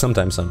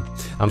sometimes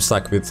I'm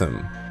stuck with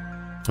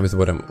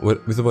what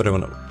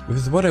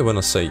I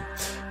wanna say.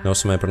 And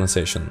also my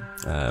pronunciation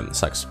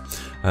sucks.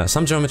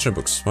 Some geometry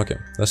books. Okay,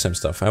 the same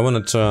stuff. I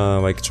wanted to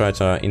like try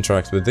to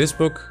interact with this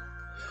book.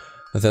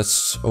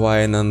 That's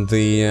why on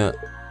the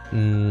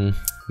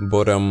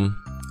bottom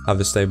of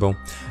this table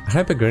I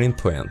have a green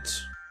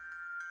plant.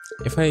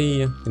 If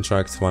I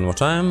interact one more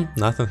time,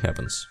 nothing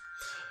happens.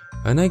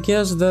 And I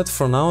guess that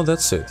for now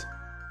that's it.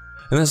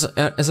 And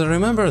as I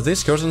remember,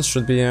 these curtains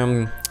should be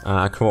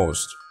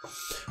closed.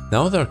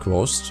 Now they're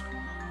closed.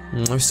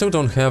 We still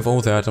don't have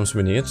all the items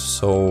we need,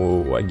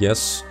 so I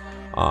guess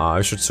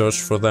we should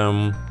search for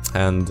them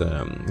and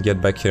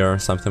get back here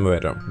sometime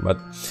later. But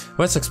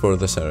let's explore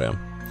this area.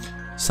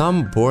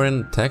 Some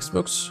boring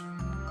textbooks?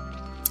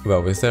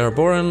 Well, if they're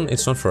boring,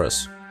 it's not for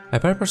us. A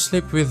paper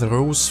slip with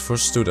rules for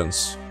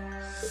students.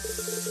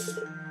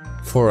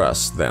 For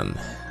us, then.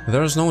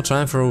 There's no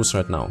time for rules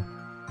right now.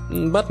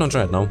 But not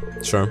right now,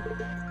 sure.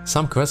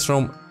 Some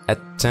classroom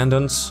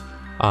attendance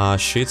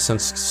sheets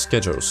and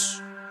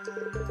schedules.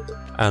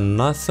 And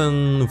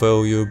nothing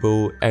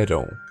valuable at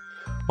all.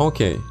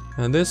 Okay,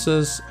 and this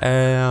is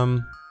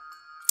a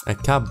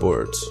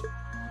cupboard.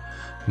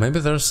 Maybe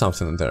there's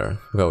something there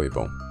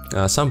valuable.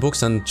 Some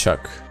books and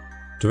chalk.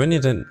 Do we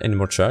need any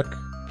more chalk?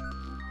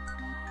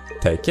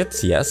 Take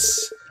it,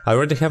 yes. I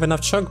already have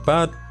enough chalk,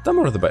 but the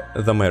more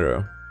the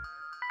merrier.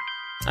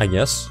 I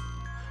guess.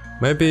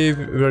 Maybe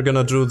we're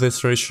gonna do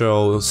this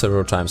ritual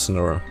several times in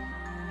a row.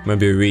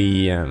 Maybe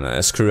we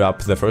screw up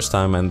the first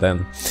time and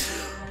then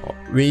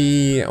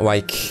we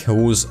like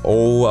lose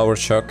all our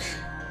chalk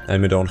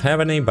and we don't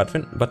have any,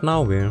 but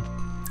now you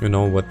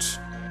know what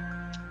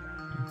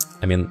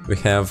I mean, we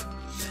have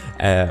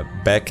a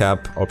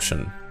backup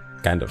option,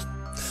 kind of.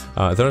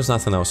 There is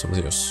nothing else of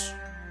use.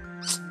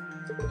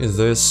 Is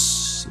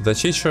this the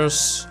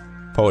teacher's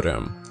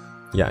podium?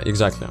 Yeah,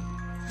 exactly.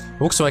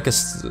 Looks like a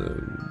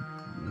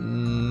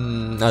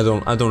I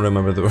don't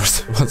remember the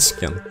word once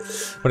again,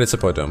 but it's a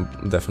podium,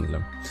 definitely.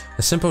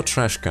 A simple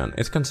trash can.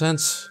 Its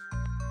contents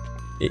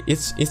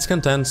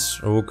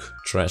look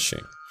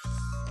trashy.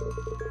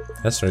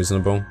 That's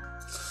reasonable.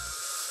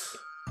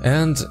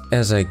 And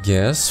as I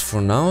guess,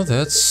 for now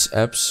that's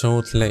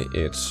absolutely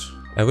it.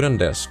 A wooden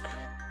desk.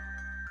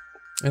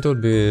 It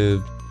would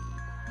be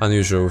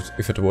unusual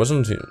if it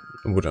wasn't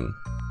wooden.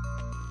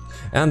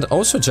 And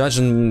also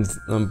judging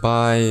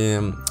by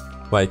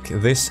like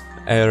this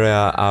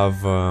area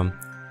of,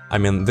 I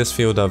mean this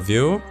field of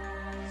view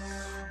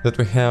that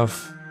we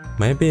have,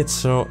 maybe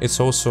it's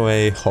also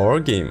a horror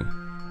game.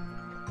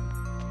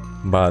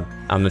 But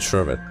I'm not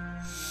sure of it.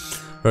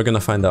 We're gonna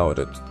find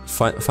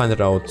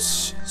it out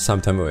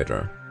sometime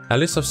later. A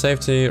list of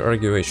safety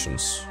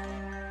regulations.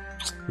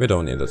 We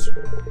don't need it.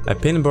 A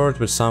pinboard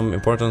with some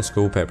important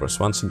school papers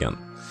once again.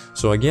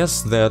 So I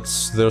guess that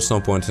there's no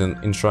point in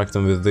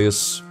interacting with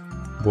these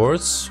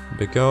boards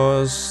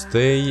because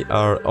they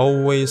are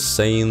always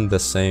saying the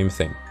same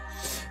thing.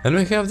 And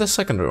we have the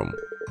second room.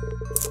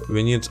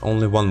 We need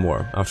only one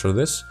more after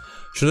this.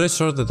 Should I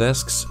sort the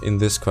desks in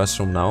this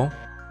classroom now?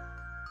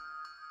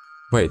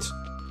 Wait,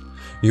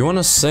 you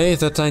wanna say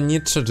that I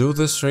need to do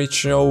this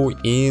ritual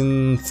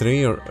in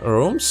 3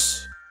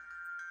 rooms?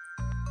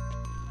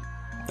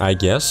 I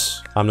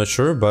guess. I'm not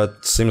sure,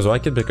 but seems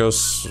like it,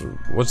 because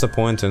what's the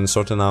point in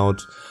sorting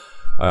out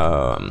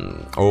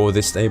all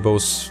these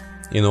tables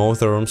in all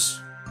the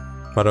rooms?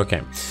 But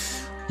okay.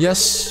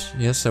 Yes,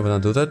 I wanna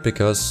do that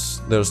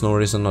because there's no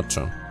reason not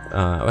to.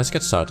 Let's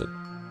get started.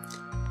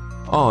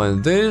 Oh,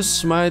 and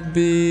this might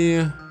be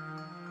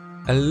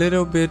a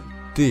little bit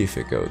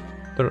difficult,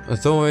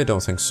 though I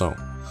don't think so.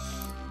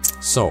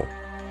 So,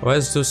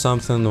 let's do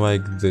something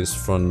like this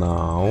for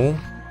now.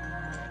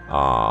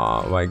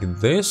 Like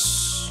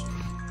this.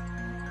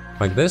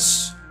 Like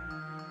this.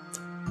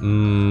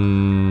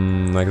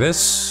 Like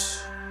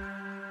this.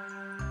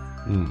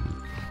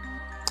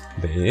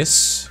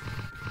 This.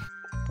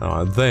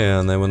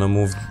 Then I wanna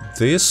move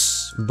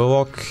this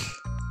block,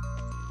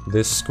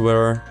 this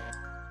square.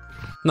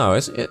 No,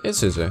 it's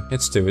easy.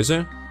 It's too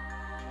easy.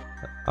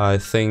 I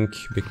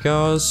think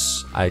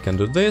because I can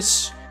do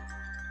this,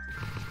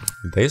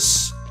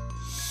 this,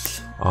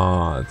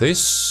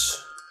 this.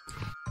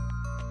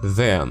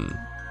 Then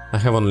I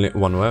have only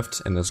one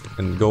left, and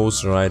it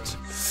goes right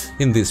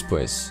in this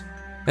place.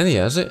 And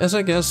yeah, as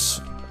I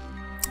guess,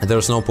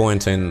 there's no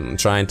point in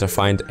trying to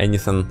find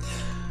anything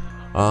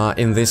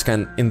in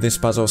these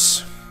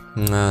puzzles.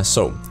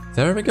 So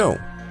there we go.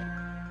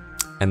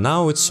 And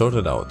now it's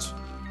sorted out.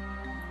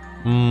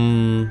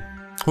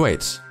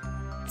 Wait,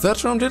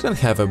 that room didn't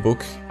have a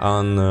book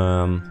on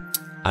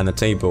a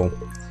table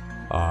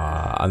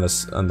on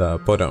the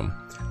podium.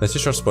 The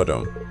teacher's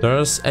podium.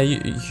 There's a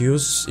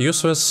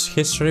useless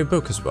history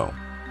book as well.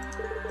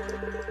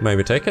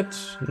 Maybe take it?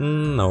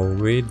 No,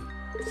 we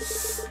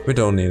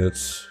don't need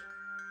it.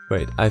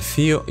 Wait,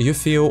 you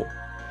feel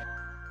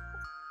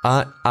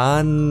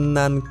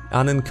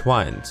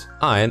uninclined.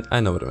 I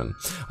know what I mean.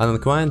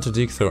 Uninclined to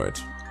dig through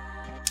it.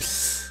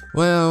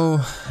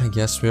 Well, I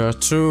guess we are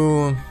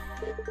too...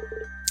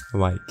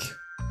 like...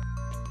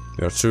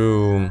 we are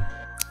too...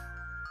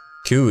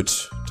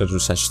 cute to do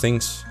such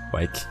things,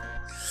 like...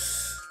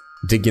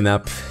 digging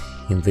up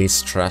in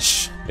this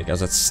trash,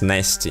 because it's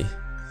nasty.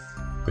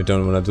 We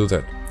don't want to do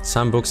that.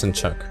 Some books and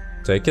chalk.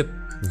 Take it?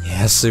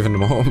 Yes, even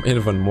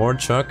more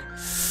chalk.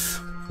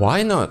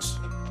 Why not?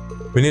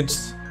 We need...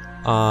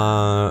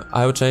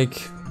 I would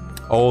take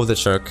all the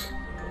chalk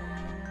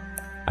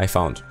I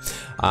found.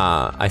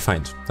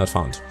 Not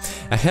found.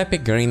 A happy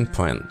green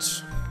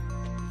plant.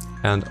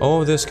 And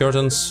all these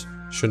curtains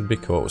should be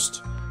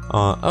closed.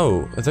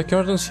 Oh, the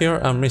curtains here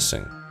are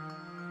missing.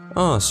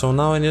 Oh, so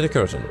now I need a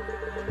curtain.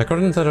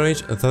 According to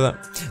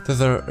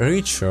the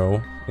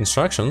ritual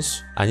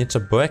instructions, I need to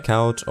black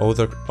out all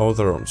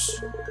the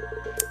rooms.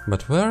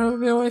 But where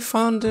will I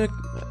find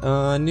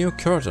the new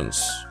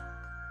curtains?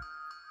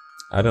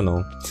 I don't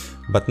know.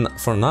 But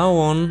for now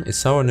on,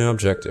 it's our new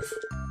objective.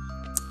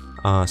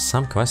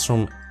 Some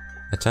classroom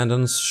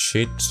attendance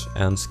sheet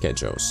and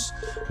schedules.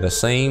 The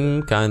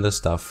same kind of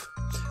stuff.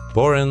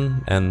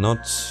 Boring and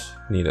not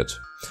needed.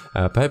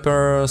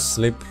 Paper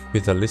slip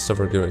with a list of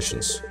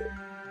regulations.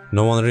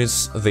 No one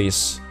reads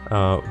this.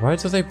 Why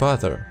do they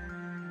bother?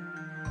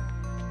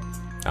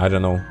 I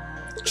don't know.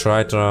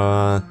 Try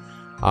to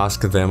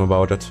ask them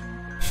about it.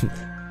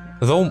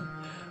 Though,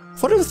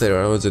 what if they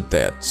already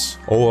dead?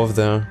 All of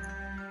them?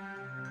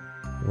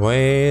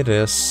 Wait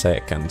a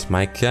second.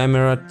 My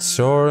camera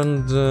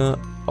turned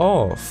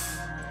off.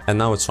 And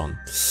now it's on.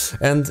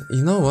 And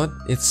you know what?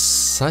 It's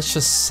such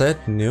a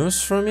sad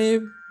news for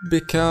me,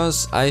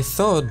 because I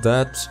thought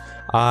that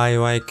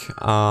I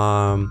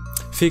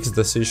fixed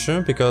this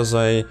issue because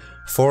I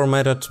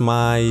formatted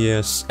my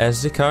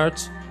SD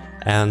card,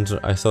 and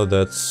I thought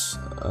that's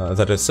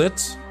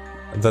it.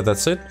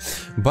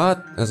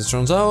 But as it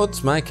turns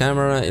out, my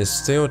camera is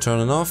still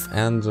turning off,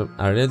 and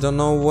I really don't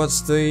know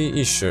what's the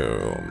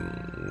issue.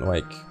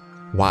 Like,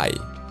 why?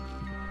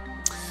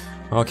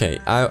 Okay,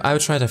 I'll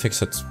try to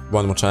fix it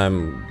one more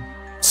time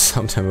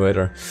sometime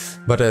later,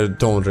 but I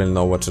don't really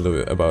know what to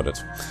do about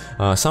it.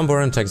 Some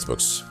boring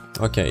textbooks.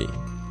 Okay,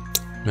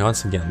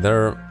 once again,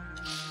 there are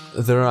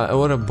a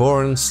lot of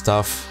boring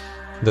stuff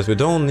that we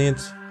don't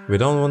need, we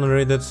don't want to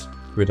read it,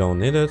 we don't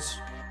need it.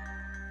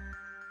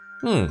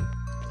 In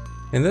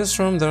this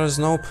room there is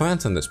no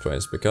plant in this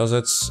place, because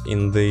it's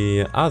in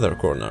the other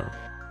corner.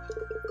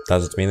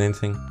 Does it mean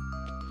anything?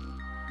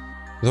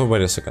 Oh,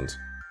 wait a second.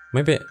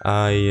 Maybe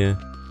I'm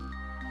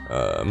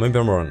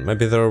wrong.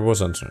 Maybe there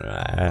wasn't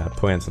a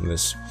plant in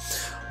this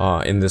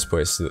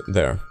place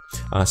there.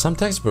 Some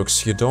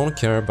textbooks you don't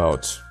care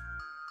about.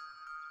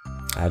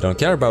 I don't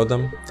care about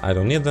them. I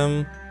don't need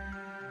them.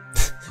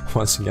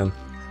 Once again.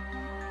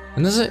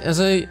 And as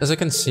I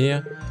can see,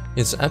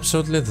 it's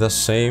absolutely the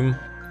same,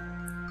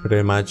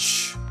 pretty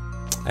much.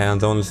 And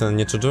the only thing I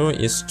need to do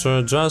is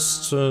to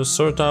just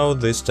sort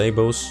out these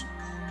tables.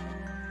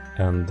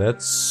 And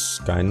that's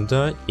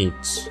kinda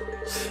it.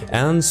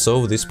 And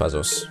solve these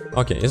puzzles.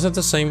 Okay, is it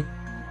the same?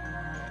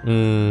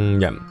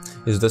 Yeah,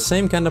 it's the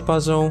same kind of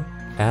puzzle,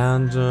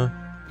 and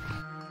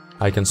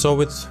I can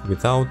solve it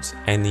without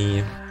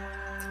any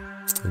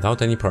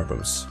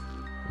problems.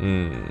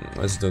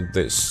 Let's do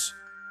this.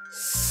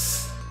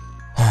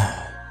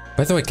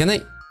 By the way, can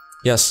I?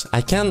 Yes,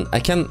 I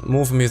can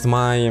move with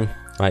my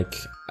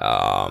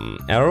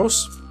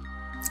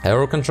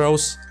arrow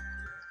controls,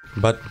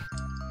 but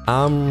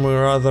I'm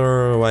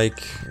rather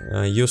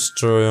used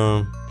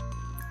to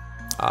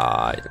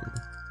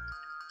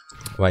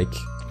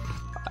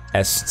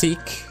a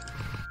stick.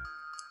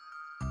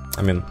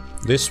 I mean,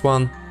 this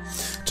one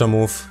to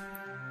move,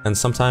 and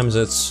sometimes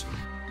it's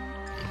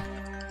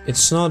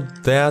not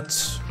that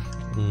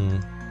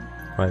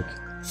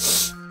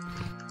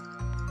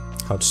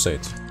how to say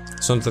it?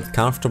 It's not that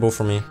comfortable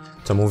for me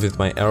to move with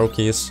my arrow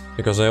keys,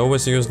 because I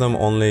always use them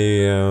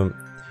only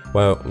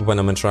when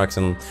I'm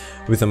interacting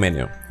with the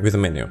menu.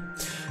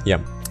 Yeah.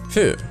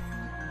 Phew.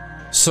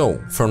 So,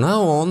 from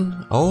now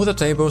on, all the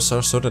tables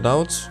are sorted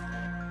out,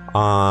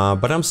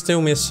 but I'm still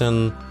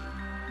missing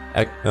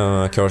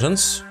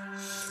curtains.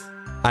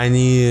 I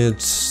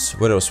need...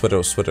 What else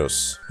do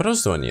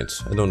I need?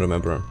 I don't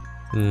remember.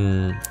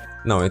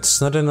 No, it's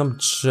not in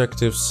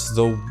objectives,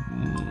 though.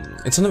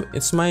 It's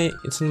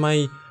in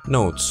my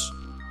notes.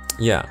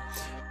 Yeah.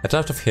 A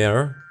tuft of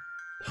hair.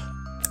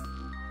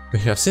 We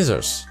have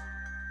scissors.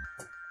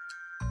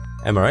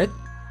 Am I right?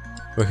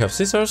 We have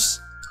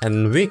scissors,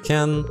 and we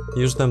can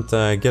use them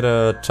to get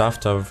a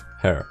tuft of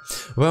hair.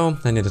 Well,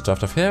 I need a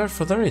tuft of hair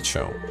for the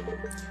ritual.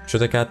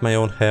 Should I cut my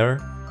own hair?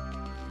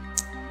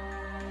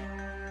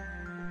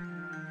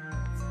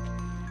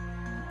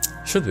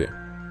 Should we?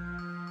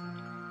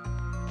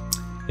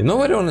 You know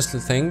what I honestly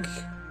think?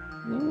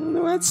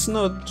 Let's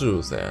not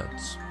do that.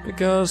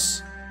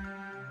 Because...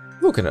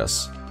 look at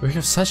us. We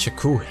have such a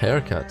cool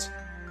haircut.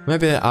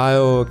 Maybe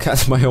I'll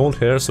cut my own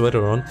hairs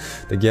later on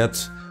to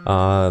get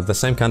the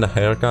same kind of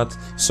haircut,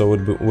 so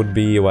it would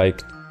be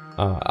like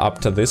up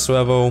to this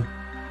level,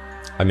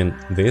 I mean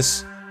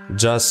this,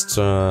 just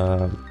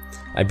a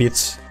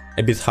bit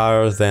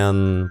higher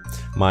than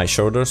my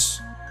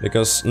shoulders,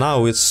 because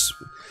now it's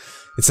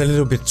a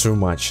little bit too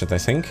much, I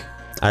think.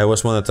 I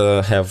always wanted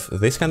to have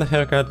this kind of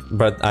haircut,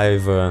 but I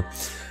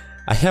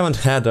haven't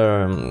had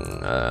a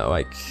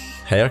like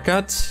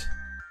haircut.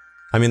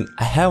 I mean,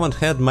 I haven't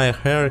had my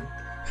hair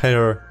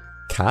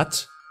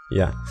cut,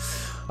 yeah,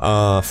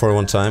 for a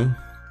long time.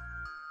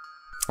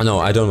 No,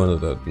 I don't want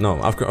to do that. No,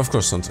 of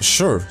course not.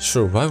 Sure,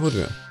 why would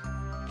we?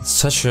 It's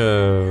such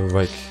a,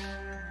 like,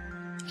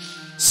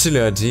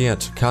 silly idea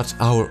to cut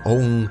our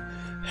own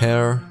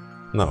hair.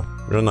 No,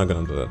 we're not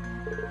gonna do that.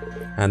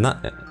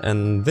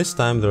 And this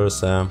time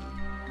there's a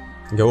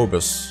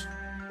Goebbels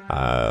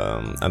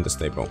at this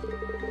table.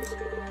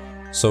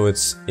 So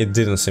it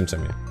didn't seem to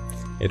me.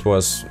 It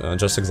was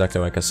just exactly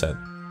like I said.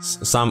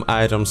 Some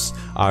items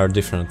are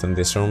different in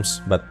these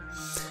rooms, but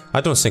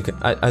I don't think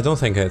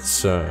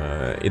it's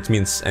it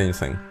means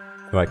anything.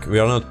 Like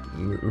we're not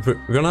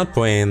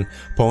playing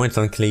point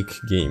and click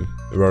game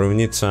where we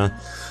need to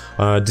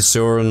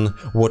discern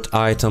what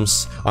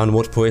items and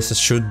what places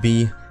should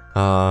be,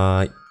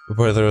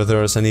 whether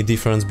there's any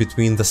difference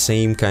between the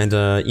same kind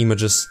of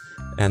images,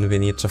 and we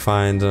need to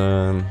find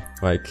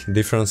like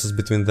differences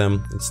between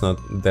them. It's not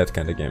that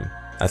kind of game.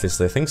 At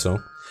least I think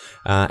so.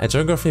 A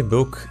geography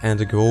book and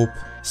a globe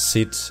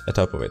sit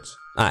atop of it.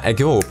 A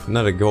globe,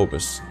 not a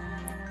globus.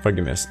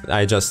 Forgive me,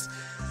 I just...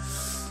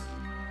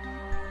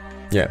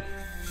 yeah,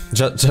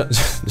 just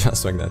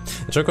like that.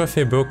 A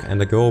geography book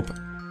and a globe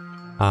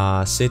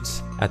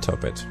sit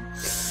atop it.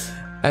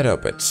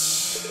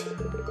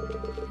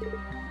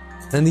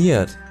 And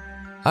yet,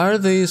 are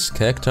these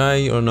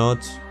cacti or not?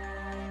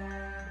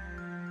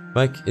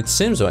 Like, it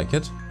seems like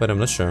it, but I'm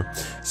not sure.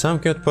 Some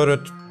cute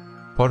potted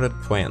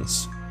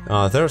plants.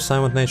 Their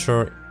silent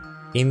nature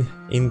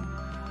enchants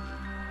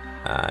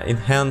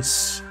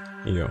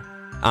you.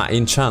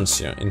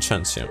 Enchants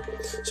you.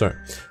 Sorry.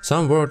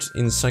 Some words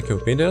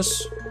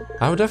encyclopedias.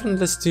 I would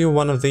definitely steal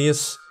one of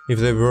these if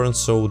they weren't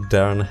so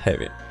darn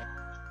heavy.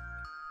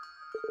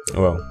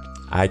 Well,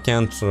 I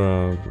can't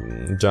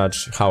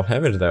judge how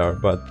heavy they are,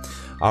 but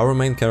our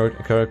main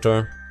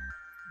character,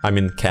 I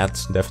mean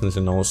Cat,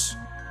 definitely knows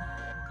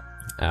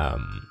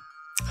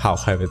how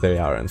heavy they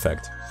are, in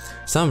fact.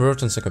 Some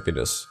word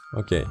encyclopedias.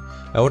 Okay.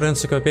 Our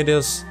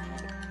encyclopedias,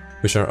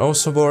 which are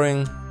also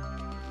boring,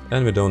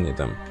 and we don't need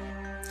them.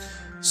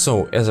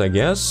 So, as I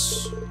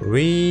guess,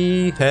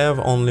 we have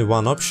only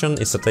one option,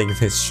 is to take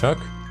this shock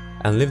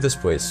and leave this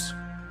place.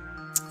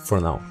 For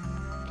now.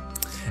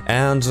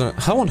 And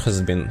how long has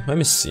it been? Let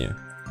me see.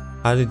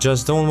 I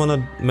just don't want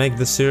to make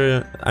the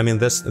series, I mean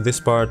this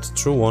part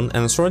too long,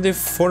 and it's already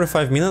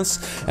 45 minutes.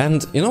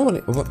 And you know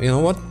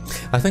what?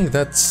 I think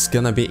that's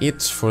gonna be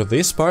it for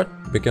this part,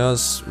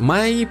 because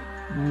my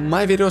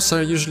videos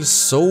are usually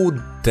so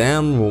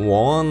damn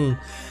long,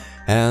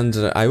 and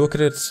I look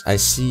at it, I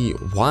see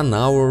 1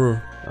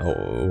 hour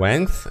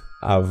length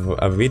of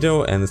a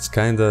video, and it's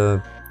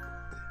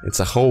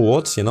a whole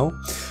lot, you know.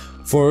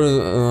 For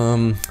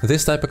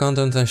this type of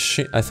content,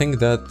 I think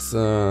that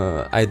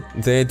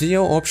the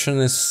ideal option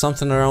is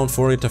something around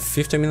 40 to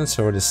 50 minutes.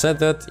 I already said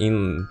that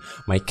in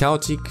my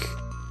chaotic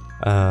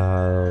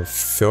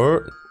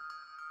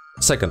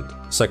second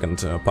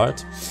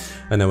part,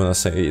 and I wanna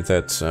say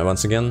that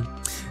once again.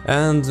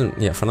 And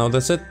yeah, for now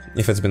that's it.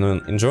 If it's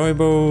been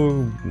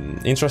enjoyable,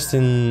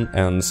 interesting,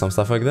 and some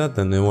stuff like that,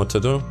 then you know what to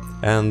do.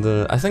 And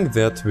I think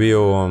that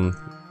we'll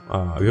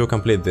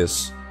complete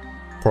this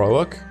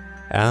prologue.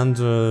 And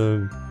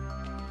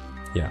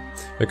yeah,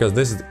 because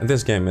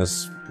this game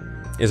is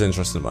an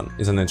interesting one.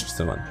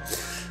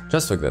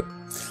 Just like that.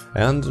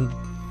 And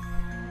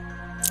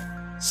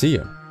see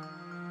you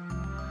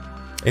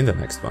in the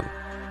next one.